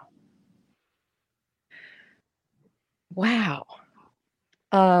 Wow.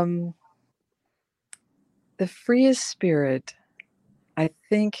 The freest spirit, I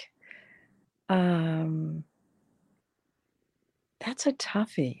think, that's a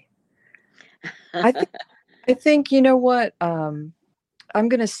toughie. I think, you know what? I'm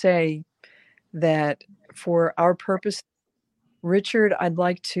going to say that for our purpose, Richard, I'd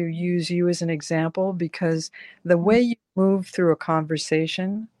like to use you as an example, because the way you move through a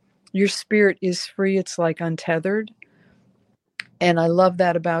conversation, your spirit is free. It's like untethered. And I love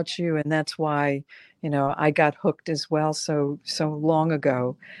that about you. And that's why, I got hooked as well so long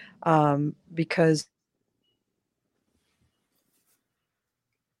ago, because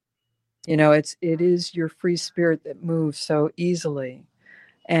it is your free spirit that moves so easily.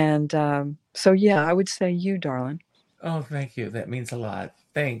 And so, yeah, I would say you, darling. Oh, thank you. That means a lot.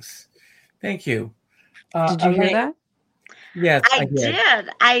 Thanks. Thank you. Did you hear that? Yes, I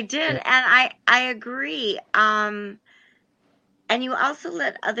did. And I agree. And you also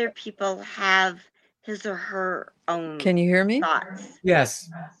let other people have his or her own Can you hear me? thoughts.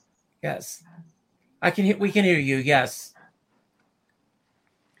 Yes. We can hear you. Yes.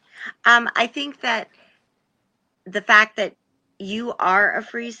 I think that the fact that you are a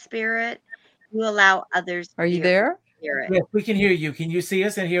free spirit, you allow others to Are you there? Yes, we can hear you. Can you see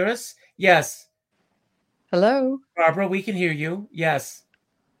us and hear us? Yes. Hello? Barbara, we can hear you. Yes.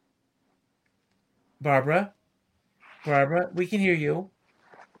 Barbara, we can hear you.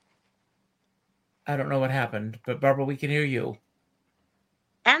 I don't know what happened, but Barbara, we can hear you.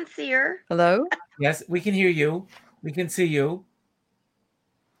 And Seer. Hello? Yes, we can hear you. We can see you.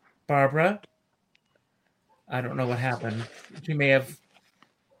 Barbara, I don't know what happened. She may have.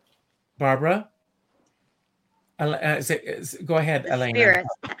 Barbara? Go ahead, Elena. Spirits.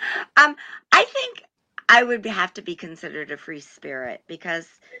 I think I would have to be considered a free spirit, because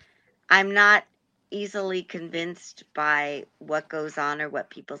I'm not easily convinced by what goes on or what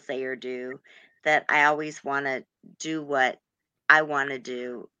people say or do, that I always want to do what I want to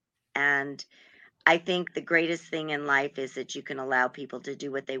do. And I think the greatest thing in life is that you can allow people to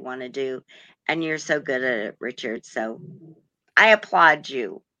do what they want to do. And you're so good at it, Richard. So I applaud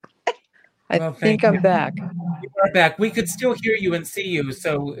you. I think I'm back. You are back. We could still hear you and see you.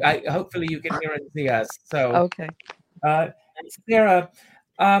 So hopefully you can hear and see us. So okay. Sarah,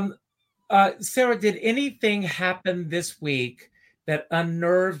 Sarah, did anything happen this week that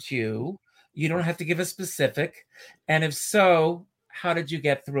unnerved you? You don't have to give a specific. And if so, how did you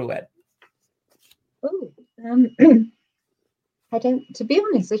get through it? Oh, to be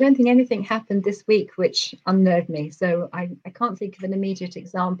honest, I don't think anything happened this week which unnerved me. So I can't think of an immediate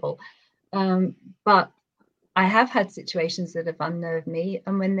example. But I have had situations that have unnerved me.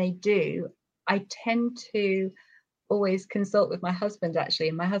 And when they do, I tend to always consult with my husband, actually.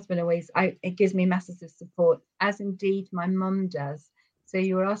 And my husband it gives me masses of support, as indeed my mum does. So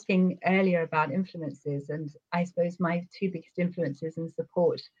you were asking earlier about influences, and I suppose my two biggest influences and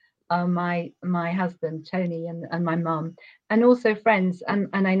support are my husband, Tony, and my mum, and also friends. And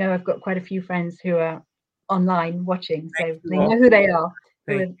I know I've got quite a few friends who are online watching, so they know who they are,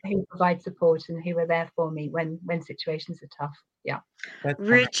 who provide support and who are there for me when situations are tough. Yeah.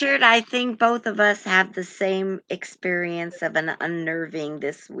 Richard, I think both of us have the same experience of an unnerving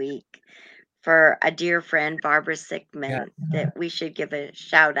this week for a dear friend, Barbara Sickman, that we should give a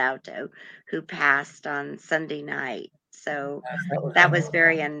shout out to, who passed on Sunday night. So that was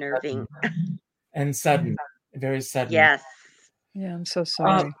very unnerving. And sudden, very sudden. Yes. Yeah, I'm so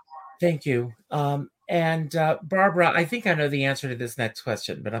sorry. Thank you. And Barbara, I think I know the answer to this next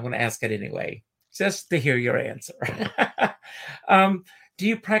question, but I'm going to ask it anyway, just to hear your answer. Do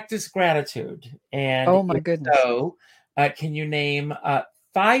you practice gratitude? And oh my goodness. So, can you name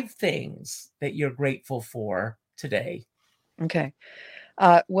 5 things that you're grateful for today? Okay.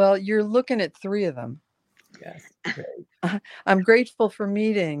 Well, you're looking at 3 of them. Yes. I'm grateful for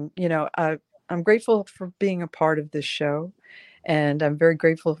meeting, I'm grateful for being a part of this show. And I'm very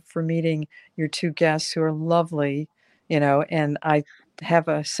grateful for meeting your 2 guests who are lovely, and I have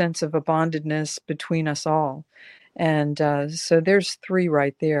a sense of a bondedness between us all. And so there's 3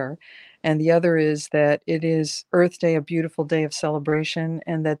 right there. And the other is that it is Earth Day, a beautiful day of celebration,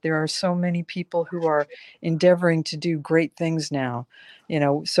 and that there are so many people who are endeavoring to do great things now,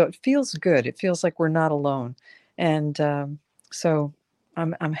 so it feels good. It feels like we're not alone. And so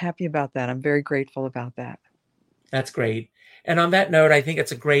I'm happy about that. I'm very grateful about that. That's great. And on that note, I think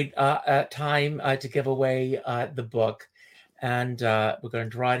it's a great time to give away the book. And we're going to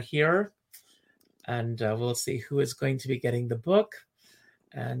draw it here. And we'll see who is going to be getting the book.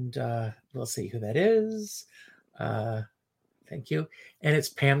 And we'll see who that is. Thank you. And it's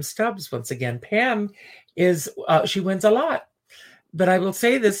Pam Stubbs. Once again, Pam is, she wins a lot. But I will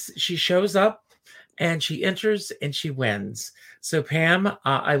say this, she shows up and she enters and she wins. So Pam,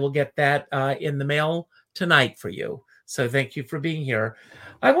 I will get that in the mail tonight for you. So thank you for being here.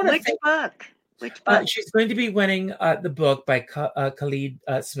 I want to Which book? Which book? She's going to be winning the book by Khalid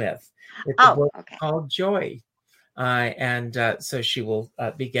Smith. It's a book called Joy. So she will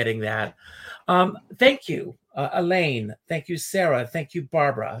be getting that. Thank you, Elaine. Thank you, Sarah. Thank you,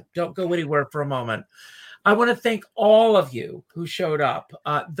 Barbara. Don't go anywhere for a moment. I want to thank all of you who showed up,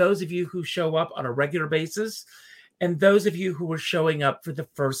 those of you who show up on a regular basis, and those of you who are showing up for the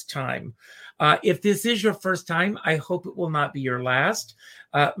first time. If this is your first time, I hope it will not be your last.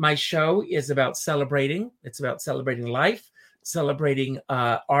 My show is about celebrating. It's about celebrating life, celebrating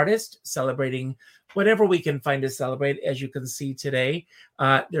artists, celebrating whatever we can find to celebrate. As you can see today,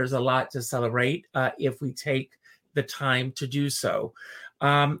 there's a lot to celebrate if we take the time to do so.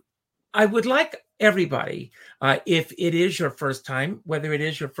 I would like everybody, if it is your first time, whether it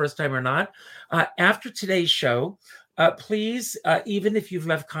is your first time or not, after today's show, please, even if you've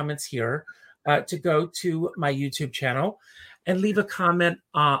left comments here, to go to my YouTube channel and leave a comment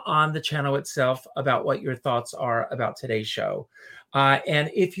on the channel itself about what your thoughts are about today's show.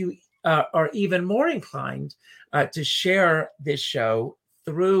 And if you are even more inclined to share this show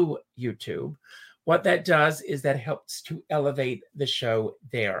through YouTube, what that does is that helps to elevate the show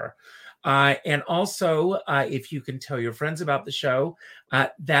there. And also, if you can tell your friends about the show,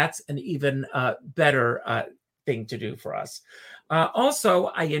 that's an even better thing to do for us. Also,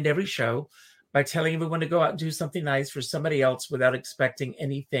 I end every show by telling everyone to go out and do something nice for somebody else without expecting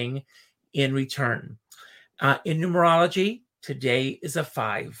anything in return. In numerology, today is a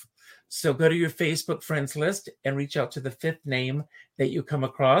 5. So go to your Facebook friends list and reach out to the 5th name that you come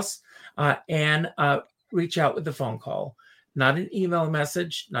across and reach out with a phone call. Not an email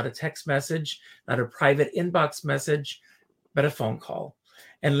message, not a text message, not a private inbox message, but a phone call.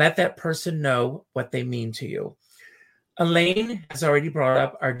 And let that person know what they mean to you. Elaine has already brought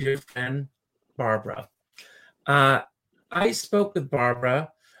up our dear friend, Barbara. I spoke with Barbara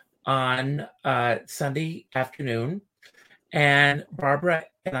on Sunday afternoon, and Barbara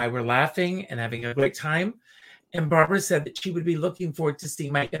and I were laughing and having a great time. And Barbara said that she would be looking forward to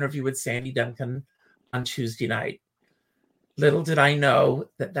seeing my interview with Sandy Duncan on Tuesday night. Little did I know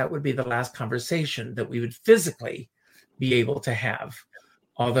that that would be the last conversation that we would physically be able to have,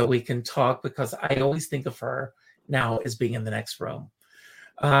 although we can talk, because I always think of her now as being in the next room.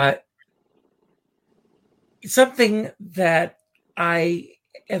 Something that I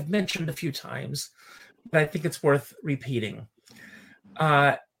have mentioned a few times, but I think it's worth repeating.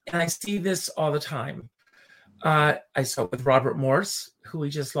 And I see this all the time. I saw it with Robert Morse, who we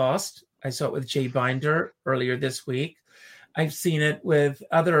just lost. I saw it with Jay Binder earlier this week. I've seen it with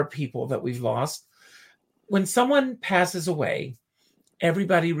other people that we've lost. When someone passes away,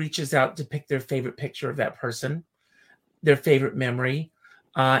 everybody reaches out to pick their favorite picture of that person, their favorite memory,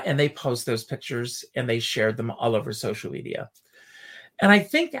 and they post those pictures and they share them all over social media. And I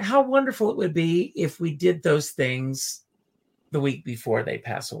think how wonderful it would be if we did those things the week before they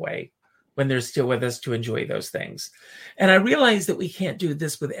pass away, when they're still with us, to enjoy those things. And I realize that we can't do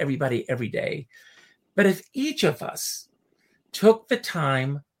this with everybody every day. But if each of us took the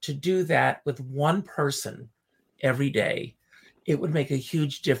time to do that with one person every day, it would make a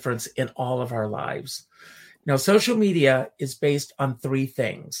huge difference in all of our lives. Now, social media is based on 3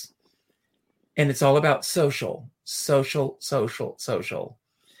 things, and it's all about social.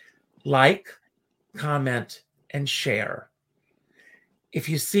 Like, comment, and share. If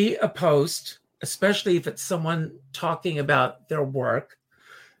you see a post, especially if it's someone talking about their work,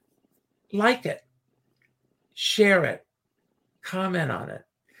 like it, share it, comment on it.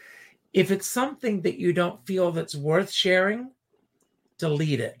 If it's something that you don't feel that's worth sharing,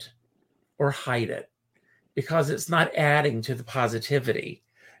 delete it or hide it, because it's not adding to the positivity,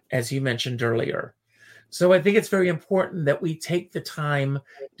 as you mentioned earlier. So I think it's very important that we take the time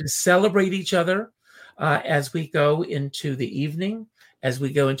to celebrate each other as we go into the evening, as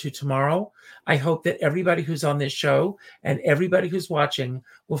we go into tomorrow. I hope that everybody who's on this show and everybody who's watching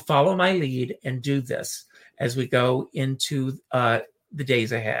will follow my lead and do this as we go into the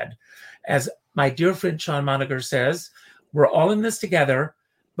days ahead. As my dear friend Sean Moniger says, we're all in this together,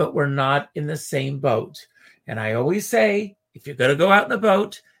 but we're not in the same boat. And I always say, if you're going to go out in a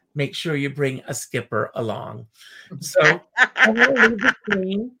boat, make sure you bring a skipper along. So I'm going to leave the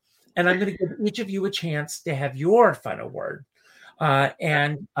screen, and I'm going to give each of you a chance to have your final word.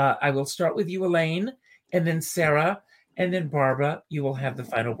 And I will start with you, Elaine, and then Sarah, and then Barbara. You will have the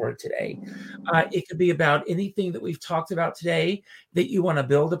final word today. It could be about anything that we've talked about today that you want to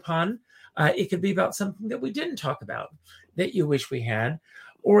build upon. It could be about something that we didn't talk about that you wish we had.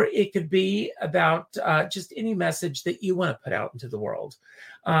 Or it could be about just any message that you want to put out into the world.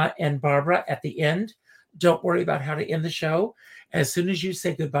 And Barbara, at the end, don't worry about how to end the show. As soon as you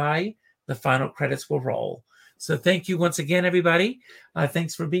say goodbye, the final credits will roll. So thank you once again, everybody.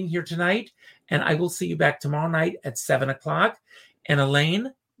 Thanks for being here tonight. And I will see you back tomorrow night at 7 o'clock. And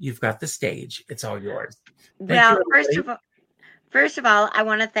Elaine, you've got the stage. It's all yours. Well, first of all, I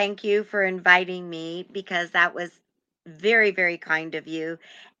want to thank you for inviting me, because that was very, very kind of you.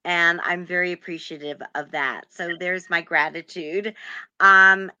 And I'm very appreciative of that. So there's my gratitude.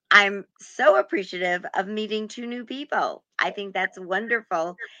 I'm so appreciative of meeting 2 new people. I think that's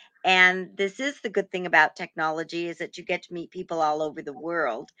wonderful. And this is the good thing about technology, is that you get to meet people all over the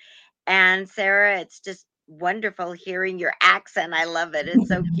world. And Sarah, it's just wonderful hearing your accent. I love it. It's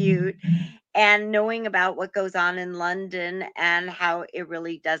so cute. And knowing about what goes on in London and how it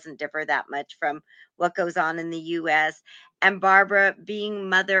really doesn't differ that much from what goes on in the US. And Barbara, being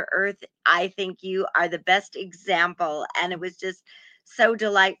Mother Earth, I think you are the best example. And it was just so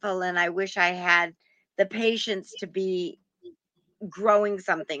delightful. And I wish I had the patience to be growing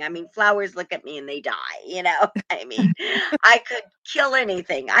something. I mean, flowers look at me and they die, I mean, I could kill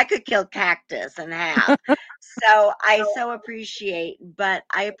anything. I could kill cactus and half. So I so appreciate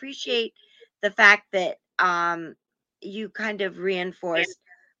the fact that you kind of reinforced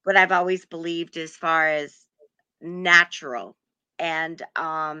what I've always believed as far as natural, and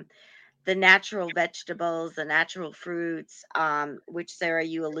the natural vegetables, the natural fruits, which Sarah,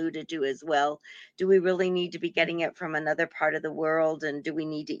 you alluded to as well. Do we really need to be getting it from another part of the world? And do we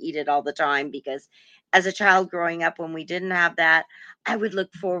need to eat it all the time? Because as a child growing up, when we didn't have that, I would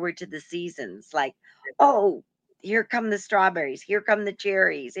look forward to the seasons, like, oh, here come the strawberries, here come the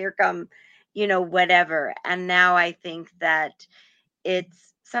cherries, here come, whatever. And now I think that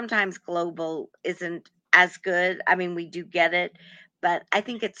it's sometimes global isn't as good. I mean, we do get it, but I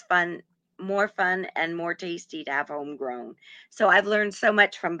think it's more fun and more tasty to have homegrown. So I've learned so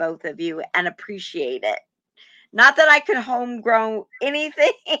much from both of you and appreciate it. Not that I could homegrown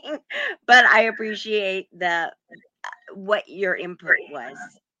anything, but I appreciate what your input was.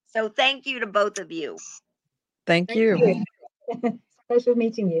 So thank you to both of you. Thank you. Pleasure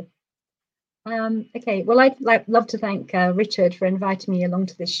meeting you. Okay, well, I'd love to thank Richard for inviting me along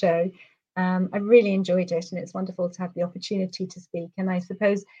to this show. I really enjoyed it, and it's wonderful to have the opportunity to speak. And I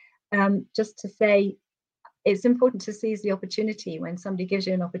suppose just to say, it's important to seize the opportunity when somebody gives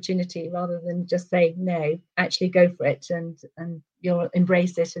you an opportunity, rather than just say no. Actually go for it, and you'll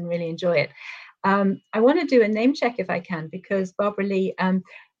embrace it and really enjoy it. I want to do a name check if I can, because Barbara Lee,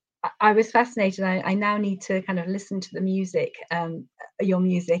 I was fascinated. I now need to kind of listen to the music, your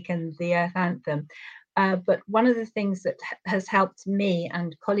music and the Earth Anthem. But one of the things that has helped me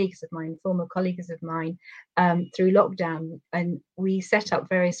and colleagues of mine, former colleagues of mine, through lockdown, and we set up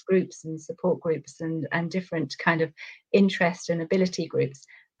various groups and support groups and different kind of interest and ability groups.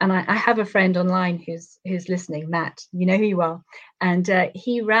 And I have a friend online who's listening, Matt, you know who you are. And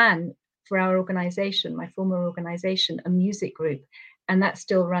he ran for our organization, my former organization, a music group. And that's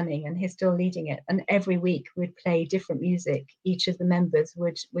still running, and he's still leading it. And every week we'd play different music. Each of the members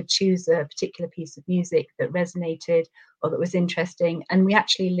would choose a particular piece of music that resonated or that was interesting. And we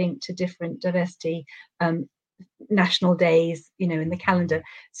actually linked to different diversity national days, in the calendar.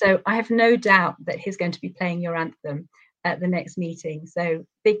 So I have no doubt that he's going to be playing your anthem at the next meeting. So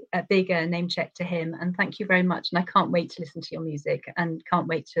a big name check to him. And thank you very much. And I can't wait to listen to your music, and can't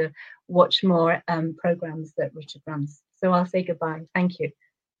wait to watch more programs that Richard runs. So I'll say goodbye. Thank you.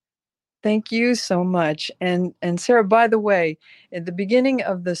 Thank you so much. And Sarah, by the way, at the beginning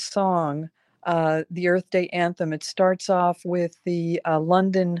of the song, the Earth Day Anthem, it starts off with the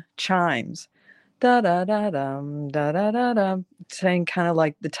London chimes. Da-da-da-dum, da-da-da-dum, saying kind of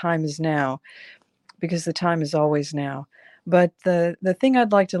like the time is now, because the time is always now. But the thing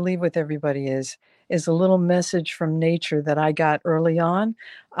I'd like to leave with everybody is a little message from nature that I got early on.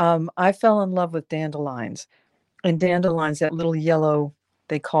 I fell in love with dandelions. And dandelions, that little yellow,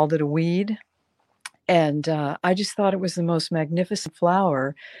 they called it a weed. And I just thought it was the most magnificent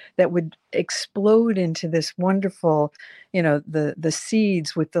flower that would explode into this wonderful, the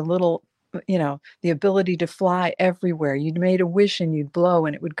seeds with the little, the ability to fly everywhere. You'd made a wish and you'd blow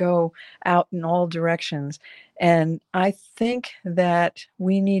and it would go out in all directions. And I think that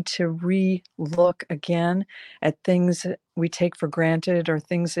we need to re-look again at things that we take for granted, or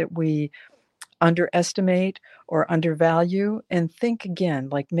things that we underestimate or undervalue, and think again,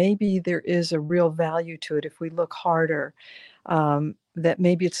 like maybe there is a real value to it if we look harder, that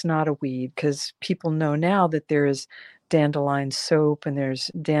maybe it's not a weed, because people know now that there is dandelion soap and there's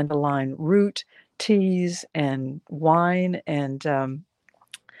dandelion root teas and wine, and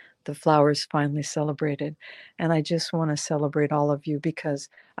the flowers finally celebrated. And I just want to celebrate all of you because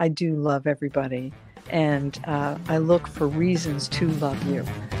I do love everybody. And I look for reasons to love you.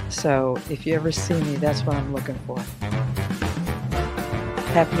 So if you ever see me, that's what I'm looking for.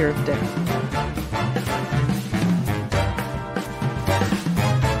 Happy Earth Day.